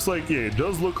hilarious. It looks like, yeah, it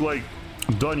does look like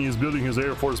Donnie is building his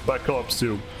air force back up,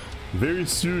 so very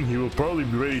soon he will probably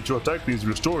be ready to attack these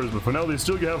Restorers, but for now they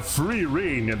still have free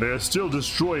reign and they're still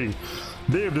destroying.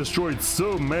 They have destroyed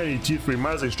so many T3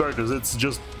 mass extractors, it's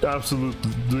just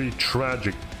absolutely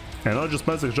tragic. And not just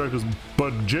mass extractors,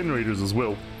 but generators as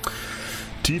well.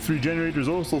 T3 generators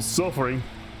also suffering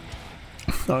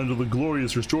under the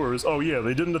glorious Restorers. Oh yeah,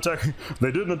 they didn't attack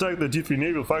the T3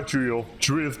 naval factory of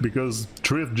Tryth, because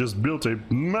Tryth just built a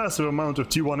massive amount of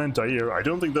T1 anti-air. I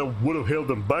don't think that would have held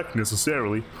them back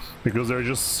necessarily, because there are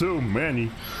just so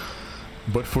many.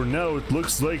 But for now it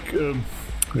looks like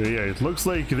Yeah, it looks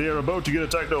like they are about to get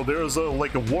attacked. Oh, there's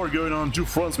like a war going on two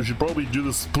fronts. We should probably do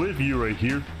the split view right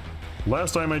here.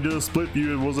 Last time I did a split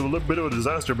view, it was a little bit of a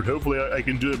disaster, but hopefully I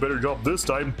can do a better job this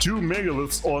time. 2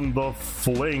 megaliths on the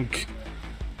flank.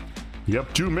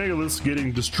 Yep, 2 megaliths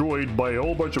getting destroyed by a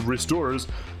whole bunch of restorers.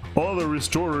 Other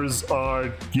restorers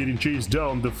are getting chased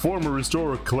down. The former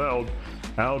restorer Cloud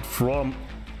out from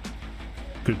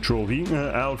Control V,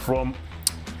 out from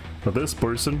this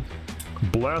person.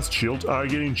 Blast Shield are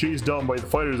getting chased down by the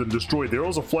fighters and destroyed. They're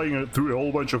also flying through a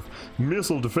whole bunch of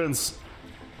missile defense.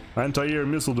 Anti-air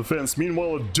missile defense.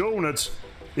 Meanwhile, a donut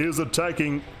is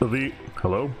attacking the...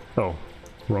 Hello? Oh,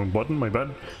 wrong button, my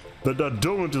bad. The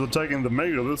donut is attacking the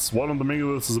megaliths. One of the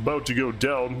megaliths is about to go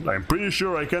down. I'm pretty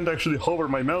sure I can't actually hover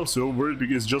my mouse over it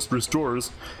because it's just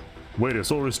restorers. Wait,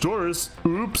 it's all restorers?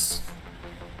 Oops.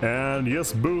 And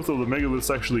yes, both of the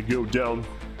megaliths actually go down.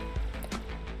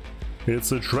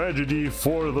 It's a tragedy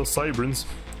for the Cybrans.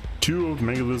 2 of the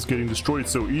megaliths getting destroyed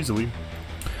so easily.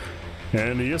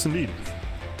 And yes, indeed.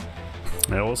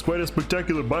 It was quite a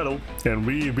spectacular battle, and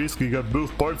we basically got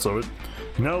both parts of it.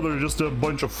 Now they're just a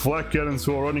bunch of flak cannons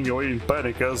who are running away in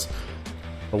panic as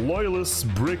loyalists,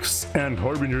 bricks, and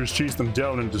harbingers chase them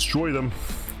down and destroy them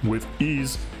with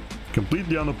ease,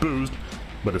 completely unopposed.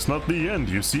 But it's not the end,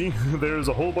 you see. There's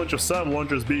a whole bunch of SAM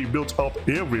launchers being built up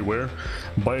everywhere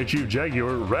by Chief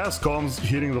Jaguar. Rascom's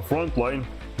hitting the front line,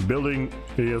 building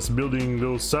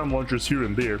those SAM launchers here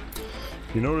and there,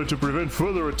 in order to prevent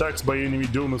further attacks by enemy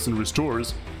donuts and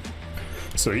restorers.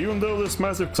 So even though this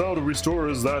massive cloud of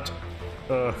restorers that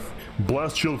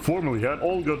Blast Shield formerly had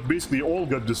basically all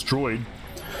got destroyed,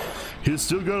 he's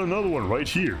still got another one right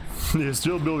here. He's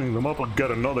still building them up and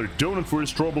got another donut for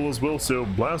his trouble as well, so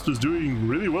Blast is doing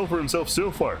really well for himself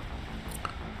so far.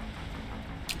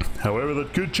 However,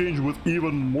 that could change with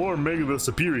even more megaliths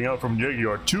appearing out from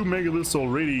Jaguar. 2 megaliths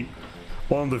already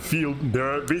on the field.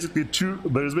 There's basically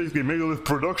a megalith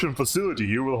production facility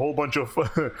here with a whole bunch of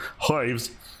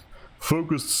hives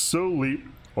focused solely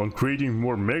on creating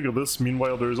more megaliths.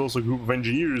 Meanwhile, there's also a group of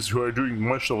engineers who are doing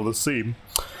much of the same,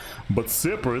 but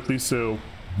separately. So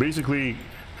basically,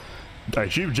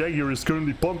 Chief Jaguar is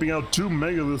currently pumping out 2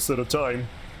 megaliths at a time,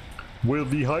 with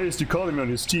the highest economy on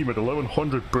his team at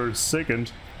 1100 per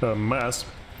second mass.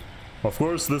 Of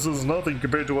course, this is nothing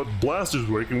compared to what Blast is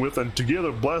working with, and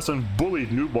together Blast and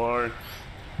BulliedNoob are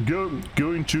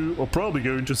probably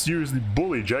going to seriously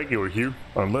bully Jaguar here,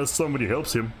 unless somebody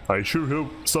helps him. I sure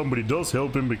hope somebody does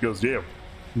help him, because yeah,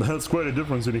 that's quite a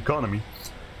difference in economy.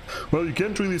 Well, you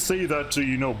can't really say that,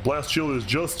 you know, Blast Shield is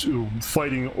just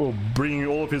fighting or bringing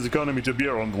all of his economy to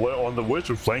bear on the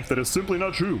western flank. That is simply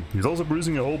not true. He's also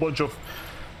producing a whole bunch of...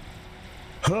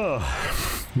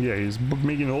 yeah, he's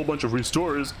making a whole bunch of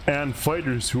restorers and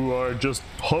fighters who are just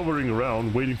hovering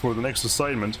around waiting for the next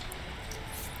assignment.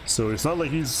 So it's not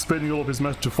like he's spending all of his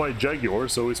mass to fight Jaguar,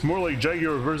 so it's more like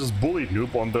Jaguar versus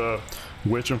BulliedNoob on the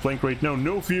western flank right now.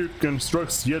 No Fear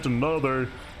constructs yet another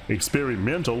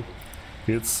experimental.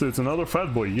 It's another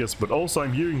fat boy, yes, but also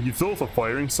I'm hearing Ythotha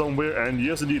firing somewhere, and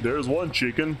yes indeed, there's one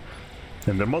chicken.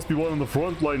 And there must be one on the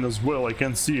front line as well, I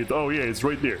can't see it. Oh yeah, it's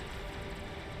right there.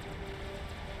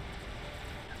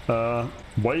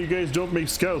 Why you guys don't make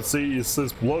scouts say it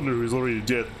says Plunder who is already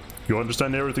dead? You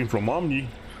understand everything from Omni?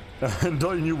 And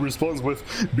DoniNoob responds with,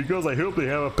 because I hope they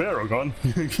have a Paragon.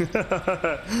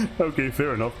 Okay,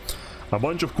 fair enough. A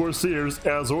bunch of Corsairs,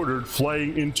 as ordered,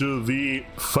 flying into the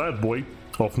Fat Boy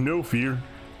of No Fear.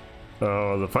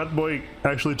 The Fat Boy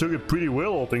actually took it pretty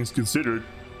well, all things considered.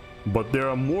 But there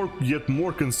are yet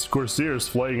more Corsairs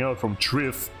flying out from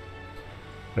Tryth.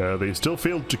 They still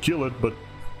failed to kill it, but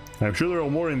I'm sure there are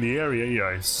more in the area.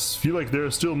 Yeah, I feel like there are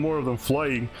still more of them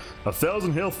flying.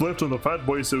 1,000 health left on the Fat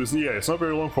Boy, so it's not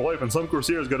very long for life, and some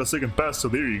Corsairs got a second pass, so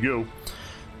there you go.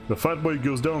 The Fat Boy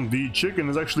goes down. The chicken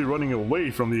is actually running away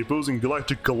from the opposing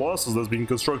Galactic Colossus that's being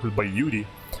constructed by Yudi.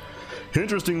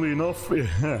 Interestingly enough,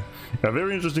 a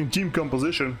very interesting team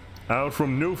composition out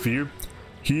from No Fear.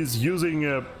 He's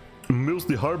using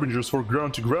mostly Harbingers for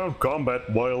ground-to-ground combat,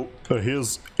 while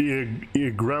his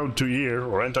ground-to-air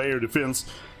or anti-air defense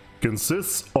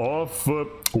consists of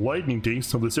lightning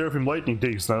tanks, of the Seraphim lightning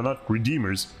tanks, now not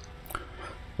Redeemers.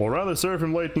 Or rather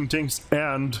Seraphim lightning tanks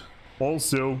and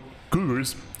also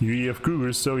Cougars, UEF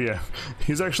Cougars, so yeah.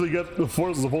 He's actually got the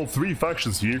forces of all 3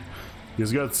 factions here.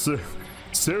 He's got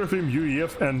Seraphim,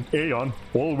 UEF and Aeon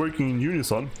all working in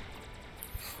unison.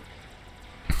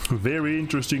 Very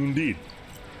interesting indeed.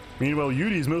 Meanwhile,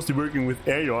 Yudi is mostly working with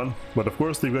Aeon, but of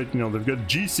course they've got, they've got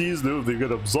GCs though, they've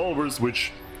got Absolvers,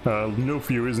 which No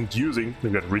Fear isn't using.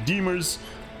 They've got Redeemers,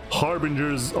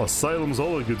 Harbingers, Asylums,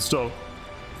 all that good stuff.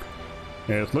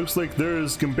 And it looks like there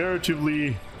is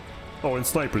comparatively... Oh, and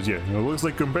snipers, yeah. It looks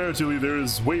like comparatively there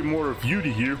is way more of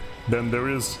Yudi here than there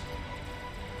is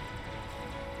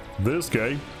this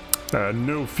guy.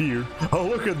 No fear. Oh,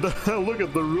 look at the look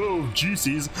at the row of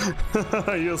GCs.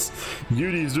 Yes,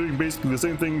 Yudi is doing basically the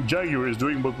same thing Jaguar is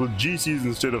doing, but with GCs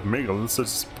instead of megaliths.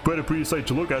 That's quite a pretty sight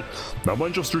to look at. A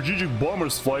bunch of strategic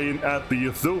bombers fly in at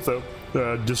the Thotha,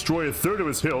 destroy a third of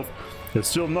his health. It's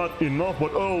still not enough,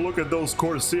 but oh, look at those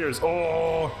Corsairs.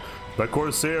 Oh, the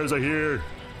Corsairs are here,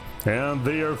 and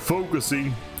they are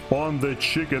focusing on the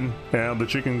chicken, and the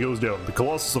chicken goes down. The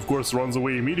Colossus, of course, runs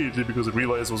away immediately because it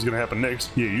realized what's going to happen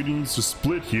next. Yeah, Yudi needs to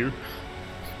split here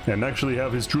and actually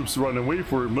have his troops run away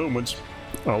for a moment,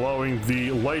 allowing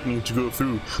the lightning to go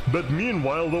through. But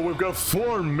meanwhile, though, we've got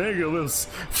 4 megaliths,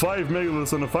 5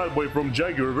 megaliths and a fat boy from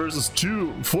Jaguar versus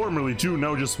 2, formerly 2,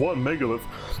 now just 1 megalith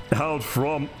out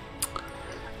from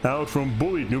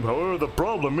BulliedNoob. However, the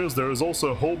problem is there is also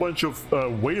a whole bunch of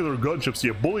whaler gunships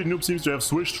here. BulliedNoob seems to have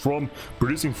switched from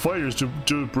producing fighters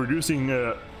to producing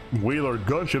whaler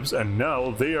gunships, and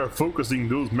now they are focusing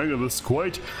those megaliths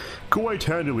quite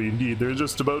handily indeed. There's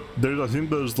just about, I think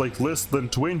there's like less than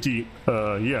 20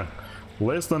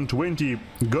 less than 20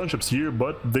 gunships here,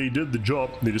 but they did the job.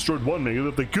 They destroyed 1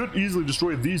 megalith. They could easily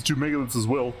destroy these 2 megaliths as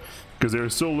well because they're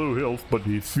so low health, but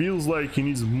he feels like he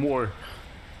needs more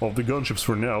of the gunships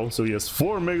for now. So yes,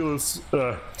 4 megaliths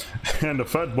and a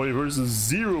fat boy versus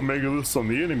 0 megaliths on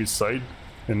the enemy side,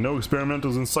 and no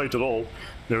experimentals in sight at all.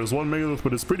 There's 1 megalith,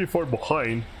 but it's pretty far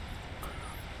behind.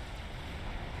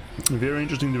 Very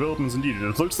interesting developments indeed.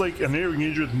 And it looks like an air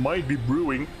engagement might be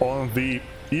brewing on the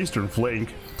eastern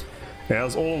flank,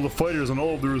 as all of the fighters and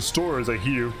all of the restorers are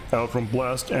here out from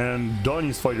Blast, and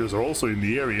Donnie's fighters are also in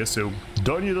the area. So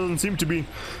Donnie doesn't seem to be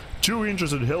too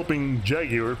interested in helping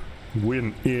Jaguar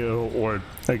win or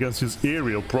against his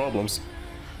aerial problems,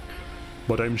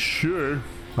 but I'm sure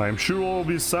all of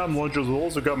these SAM launchers will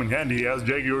also come in handy as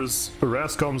Jaguar's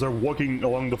Rascoms are walking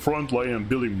along the front line and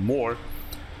building more.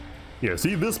 Yeah,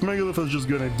 see, this megalith is just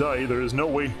gonna die. There is no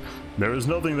way, there is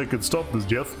nothing that could stop this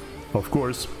death, of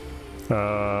course.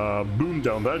 Boom,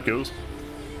 down that goes.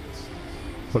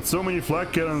 But so many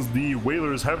flak cannons, the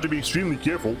whalers have to be extremely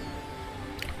careful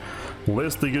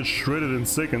lest they get shredded in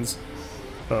seconds.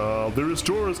 The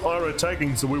restorers are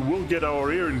attacking, so we will get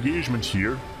our air engagement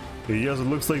here. Yes, it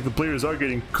looks like the players are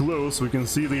getting close. We can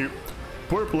see the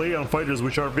purple Aeon fighters,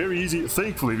 which are very easy,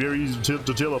 thankfully, very easy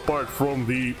to tell apart from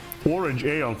the orange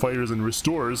Aeon fighters and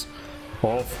restorers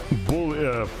of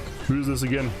who's this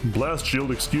again? Blast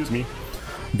Shield, excuse me.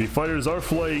 The fighters are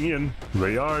flying in.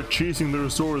 They are chasing the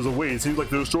restorers away. It seems like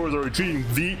the restorers are retreating.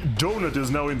 The donut is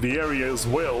now in the area as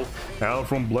well. Out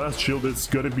from Blast Shield, it's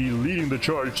going to be leading the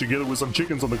charge together with some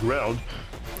chickens on the ground.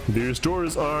 The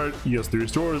restorers are, yes, the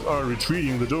restorers are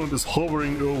retreating. The donut is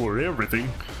hovering over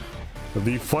everything.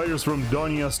 The fighters from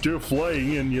Donnie are still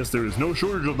flying in. Yes, there is no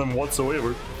shortage of them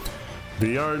whatsoever.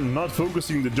 They are not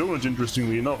focusing the donut,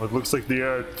 interestingly enough. It looks like they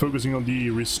are focusing on the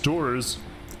restorers,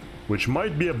 which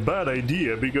might be a bad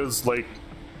idea because, like,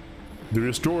 the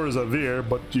restorers are there,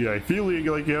 but yeah, I feel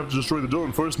like you have to destroy the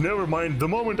donut first. Never mind, the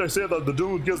moment I said that the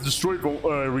donut gets destroyed,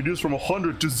 reduced from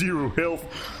 100 to 0 health,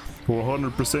 or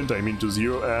 100% I mean to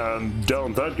 0, and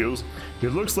down that goes. It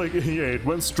looks like, yeah, it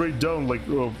went straight down, like,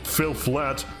 fell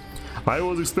flat. I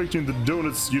was expecting the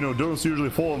donuts, you know, donuts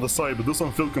usually fall on the side, but this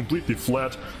one fell completely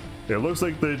flat. It looks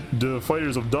like the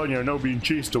fighters of Donnie are now being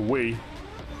chased away,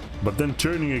 but then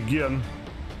turning again.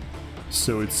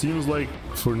 So it seems like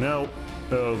for now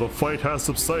the fight has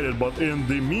subsided, but in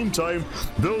the meantime,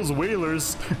 those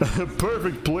whalers,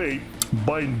 perfect play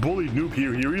by BulliedNoob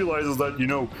here. He realizes that, you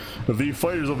know, the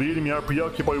fighters of the enemy are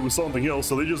preoccupied with something else,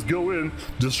 so they just go in,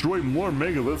 destroy more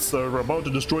megaliths. They're about to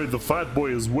destroy the fat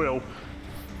boy as well,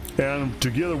 and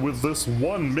together with this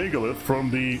 1 megalith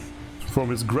from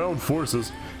his ground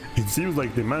forces, it seems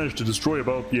like they managed to destroy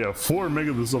about, yeah, 4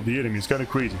 megaliths of the enemy. It's kind of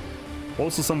crazy.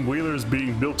 Also some whalers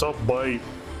being built up by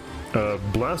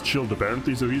Blast Shield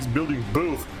apparently, so he's building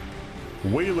both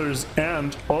whalers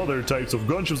and other types of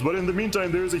gunships. But in the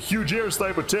meantime, there is a huge air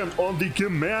snipe attempt on the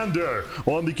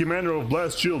commander of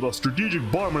Blast Shield, of strategic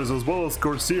bombers as well as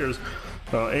Corsairs.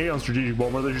 Aeon strategic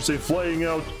bombers, I should say, flying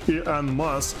out en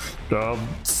masse.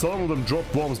 Some of them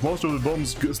drop bombs. Most of the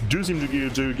bombs do seem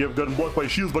to get gotten blocked by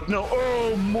shields, but now,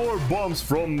 oh, more bombs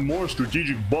from more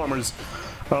strategic bombers.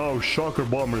 Oh, shocker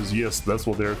bombers, yes, that's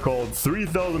what they're called.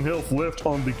 3,000 health left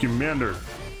on the commander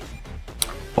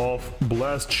of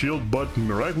Blast Shield, but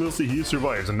miraculously he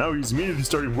survives, and now he's immediately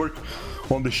starting work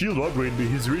on the shield upgrade, he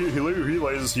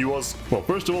realizes he was, well,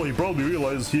 first of all, he probably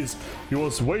realized he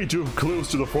was way too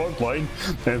close to the front line,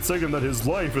 and second, that his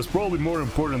life is probably more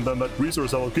important than that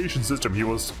resource allocation system he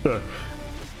was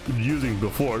using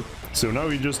before. So now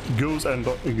he just goes and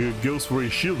goes for a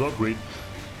shield upgrade.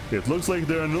 It looks like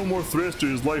there are no more threats to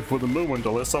his life for the moment,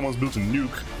 unless someone's built a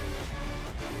nuke.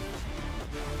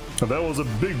 And that was a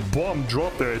big bomb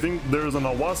drop there. I think there's an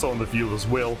Awasa on the field as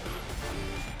well.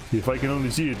 If I can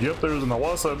only see it. Yep, there's an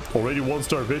Awasa, already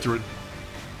 1-star veteran,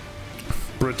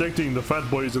 protecting the fat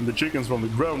boys and the chickens from the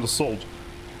ground assault.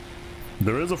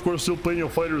 There is of course still plenty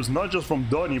of fighters, not just from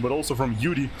Doni, but also from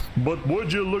Yudi. But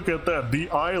would you look at that, the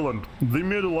island, the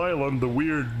middle island,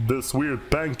 this weird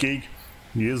pancake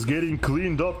is getting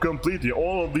cleaned up completely.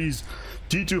 All of these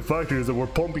T2 factories that were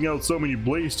pumping out so many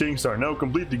blaze tanks are now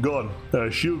completely gone.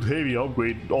 Shield heavy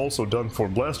upgrade also done for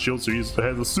blast shield, so he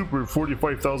has a super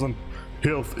 45,000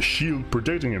 health shield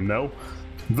protecting him now.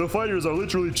 The fighters are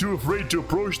literally too afraid to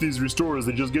approach these restorers.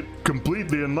 They just get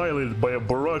completely annihilated by a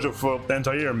barrage of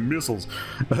anti-air missiles.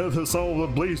 Some of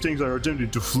the blaze tanks are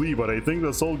attempting to flee, but I think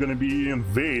that's all gonna be in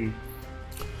vain.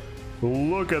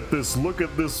 Look at this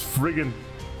friggin'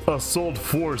 assault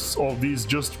force of these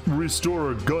just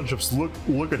restorer gunships.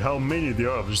 Look at how many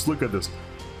there are. Just look at this.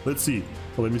 Let's see.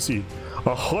 Let me see.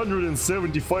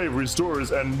 175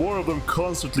 restorers, and more of them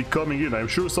constantly coming in. I'm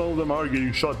sure some of them are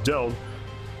getting shot down,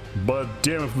 but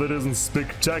damn if that isn't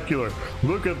spectacular.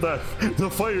 Look at that. The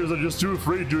fighters are just too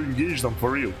afraid to engage them,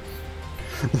 for real.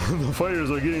 The fighters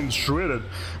are getting shredded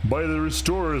by the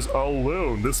restorers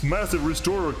alone. This massive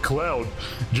restorer cloud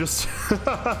just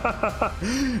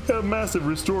a massive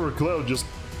restorer cloud just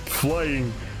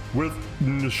flying with,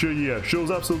 yeah, shows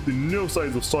absolutely no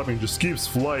signs of stopping, just keeps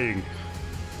flying,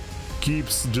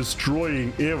 keeps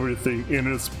destroying everything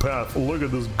in its path. Look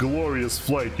at this glorious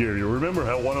flight here. You remember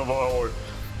how one of our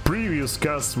previous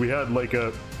casts we had like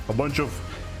a bunch of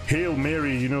Hail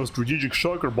Mary, you know, strategic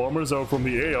shocker bombers out from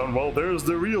the Aeon? Well, there's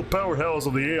the real powerhouse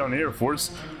of the Aeon Air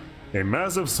Force. A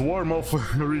massive swarm of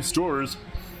restorers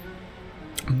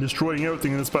destroying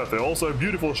everything in its path. They also have a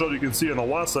beautiful shot you can see on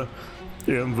Awasa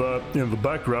in the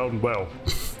background. Wow.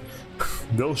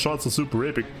 Those shots are super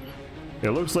epic.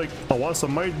 It looks like Awasa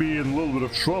might be in a little bit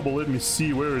of trouble. Let me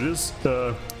see where it is.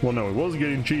 Well, no, it was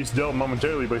getting chased down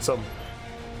momentarily by some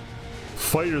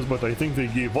fighters, but I think they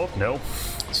gave up now.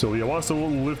 So the Awasa will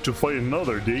live to fight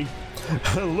another day.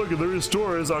 Look at the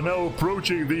restorers are now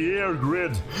approaching the air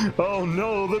grid. Oh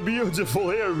no, the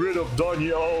beautiful air grid of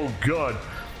Doni. Oh god.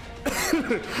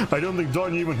 I don't think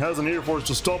Doni even has an air force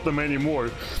to stop them anymore.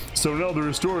 So now the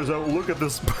restorers out. Look at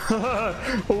this.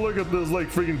 Look at this like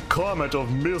freaking comet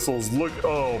of missiles. Look,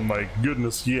 oh my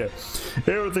goodness, yeah.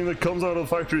 Everything that comes out of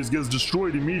the factories gets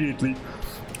destroyed immediately.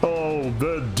 Oh,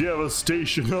 the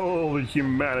devastation. Oh, the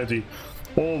humanity.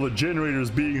 All the generators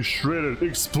being shredded,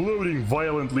 exploding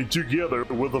violently together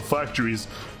with the factories.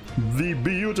 The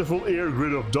beautiful air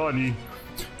grid of Doni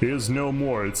is no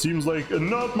more. It seems like,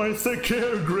 not my thick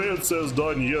air grid, says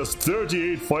Doni. Yes,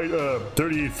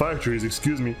 38 factories,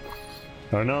 excuse me,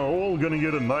 are now all gonna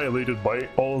get annihilated by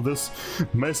all of this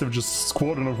massive just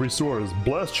squadron of restorers.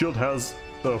 Blast Shield has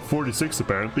 46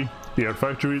 apparently, the air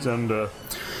factories, and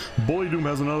BulliedNoob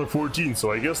has another 14,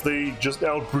 so I guess they just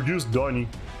outproduced Doni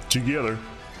together.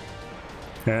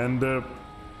 And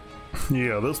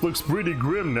yeah, this looks pretty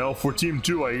grim now for Team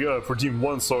 2, for Team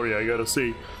 1, sorry, I gotta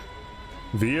say.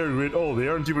 The air grid, oh, they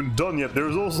aren't even done yet.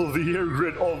 There's also the air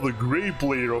grid of the gray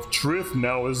player of Tryth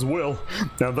now as well.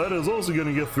 Now that is also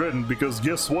gonna get threatened, because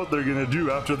guess what they're gonna do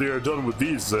after they are done with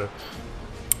these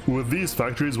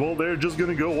factories? Well, they're just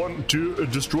gonna go on to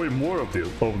destroy more of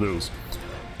those.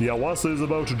 The Awasa is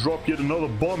about to drop yet another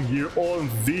bomb here on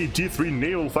the T3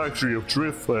 naval factory of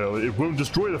Tryth. It won't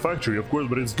destroy the factory, of course,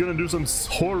 but it's gonna do some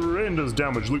horrendous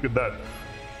damage. Look at that.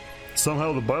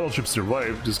 Somehow the battleship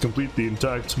survived, is completely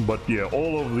intact, but yeah,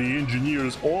 all of the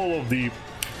engineers, all of the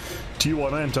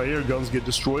T1 anti-air guns get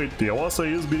destroyed. The Awasa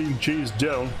is being chased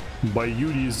down by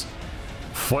Yudi's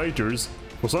fighters.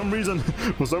 For some reason,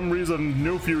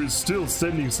 No Fear is still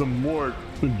sending some more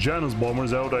Janus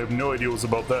bombers out. I have no idea what's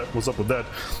up with that.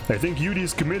 I think Yudi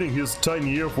is committing his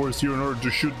tiny air force here in order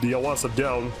to shoot the Awasa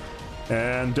down,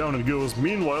 and down it goes.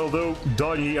 Meanwhile, though,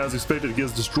 Doni, as expected,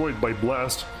 gets destroyed by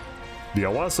blast. The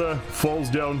Awasa falls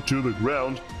down to the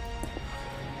ground.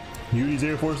 Yudi's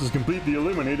air force is completely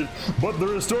eliminated, but the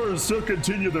restorers still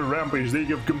continue their rampage. They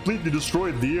have completely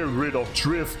destroyed the air grid of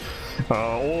Tryth.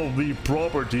 All of the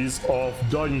properties of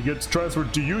Doni gets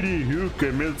transferred to Yudi, who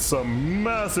commits some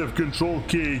massive Control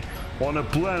K on a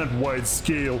planet-wide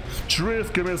scale.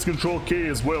 Tryth commits Control K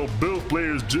as well, both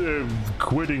players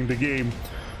quitting the game.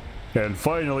 And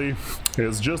finally,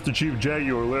 it's just the Chief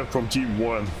Jaguar left from Team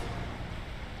 1.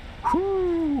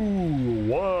 Whew,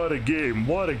 what a game,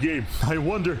 what a game. I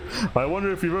wonder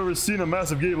if you've ever seen a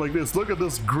massive game like this. Look at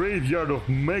this graveyard of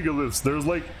megaliths. There's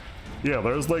like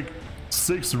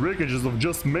 6 wreckages of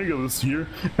just megaliths here,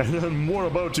 and then more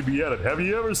about to be added. Have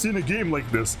you ever seen a game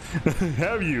like this?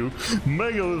 Have you?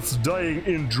 Megaliths dying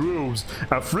in droves.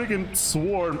 A freaking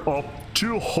swarm of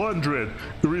 200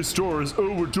 restores,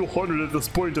 over 200 at this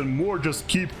point, and more just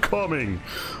keep coming.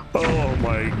 Oh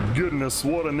my goodness,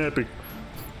 what an epic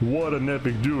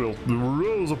duel.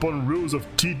 Rows upon rows of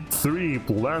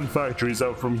T3 land factories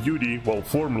out from Yudi. Well,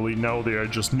 formerly, now they are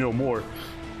just no more.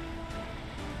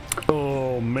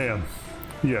 Oh man.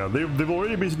 Yeah, they've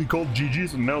already basically called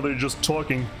GG's, and now they're just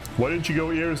talking. Why didn't you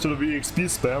go air instead of EXP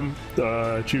spam?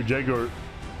 Chief Jaguar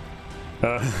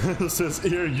says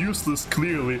air useless,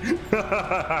 clearly.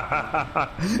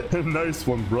 Nice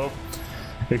one, bro.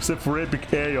 Except for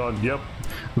epic Aeon, yep.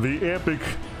 The epic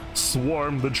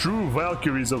swarm, the true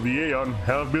Valkyries of the Aeon,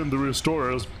 have been the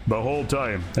restorers the whole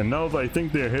time. And now I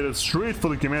think they're headed straight for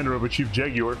the commander of a Chief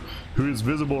Jaguar, who is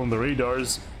visible on the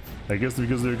radars. I guess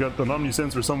because they've got an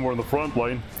omnisensor somewhere on the front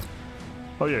line.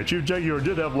 Oh yeah, Chief Jaguar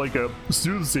did have like a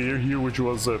soothsayer here, which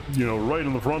was, you know, right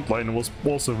on the front line, and was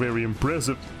also very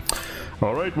impressive.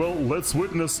 Alright, well, let's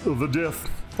witness the death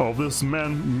of this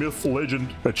man, myth,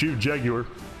 legend, a Chief Jaguar,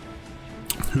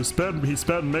 who spammed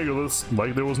megaliths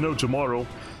like there was no tomorrow,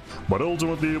 but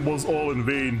ultimately it was all in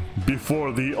vain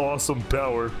before the awesome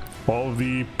power of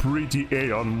the pretty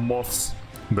Aeon Moths,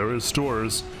 the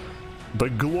restorers. The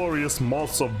glorious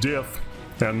Moths of Death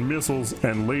and missiles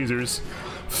and lasers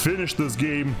finish this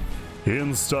game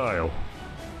in style.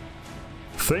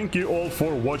 Thank you all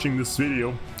for watching this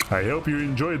video. I hope you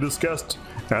enjoyed this cast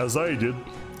as I did,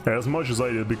 as much as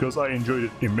I did, because I enjoyed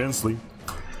it immensely.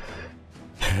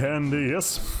 And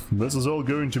yes, this is all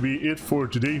going to be it for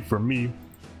today from me.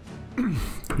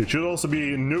 It should also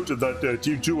be noted that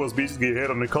Team 2 was basically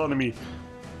ahead on economy.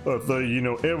 You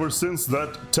know, ever since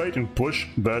that Titan push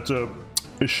that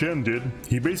Shen did,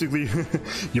 he basically,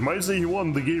 you might say he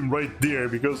won the game right there,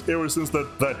 because ever since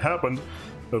that happened,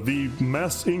 the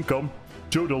mass income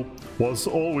total was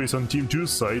always on Team 2's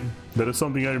side. That is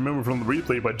something I remember from the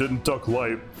replay, but didn't talk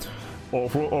live, or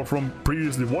from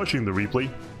previously watching the replay,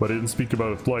 but I didn't speak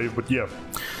about it live. But yeah,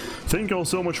 thank you all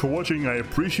so much for watching, I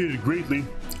appreciate it greatly.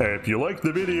 If you liked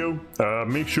the video,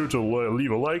 make sure to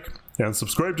leave a like, and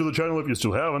subscribe to the channel if you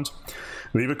still haven't.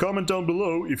 Leave a comment down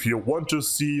below if you want to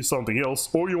see something else,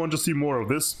 or you want to see more of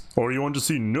this, or you want to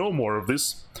see no more of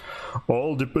this.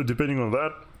 All depending on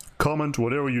that. Comment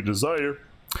whatever you desire.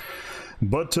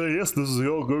 But yes, this is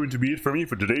all going to be it for me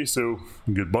for today, so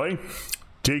goodbye.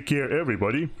 Take care,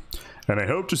 everybody, and I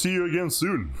hope to see you again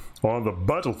soon on the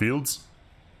battlefields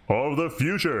of the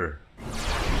future.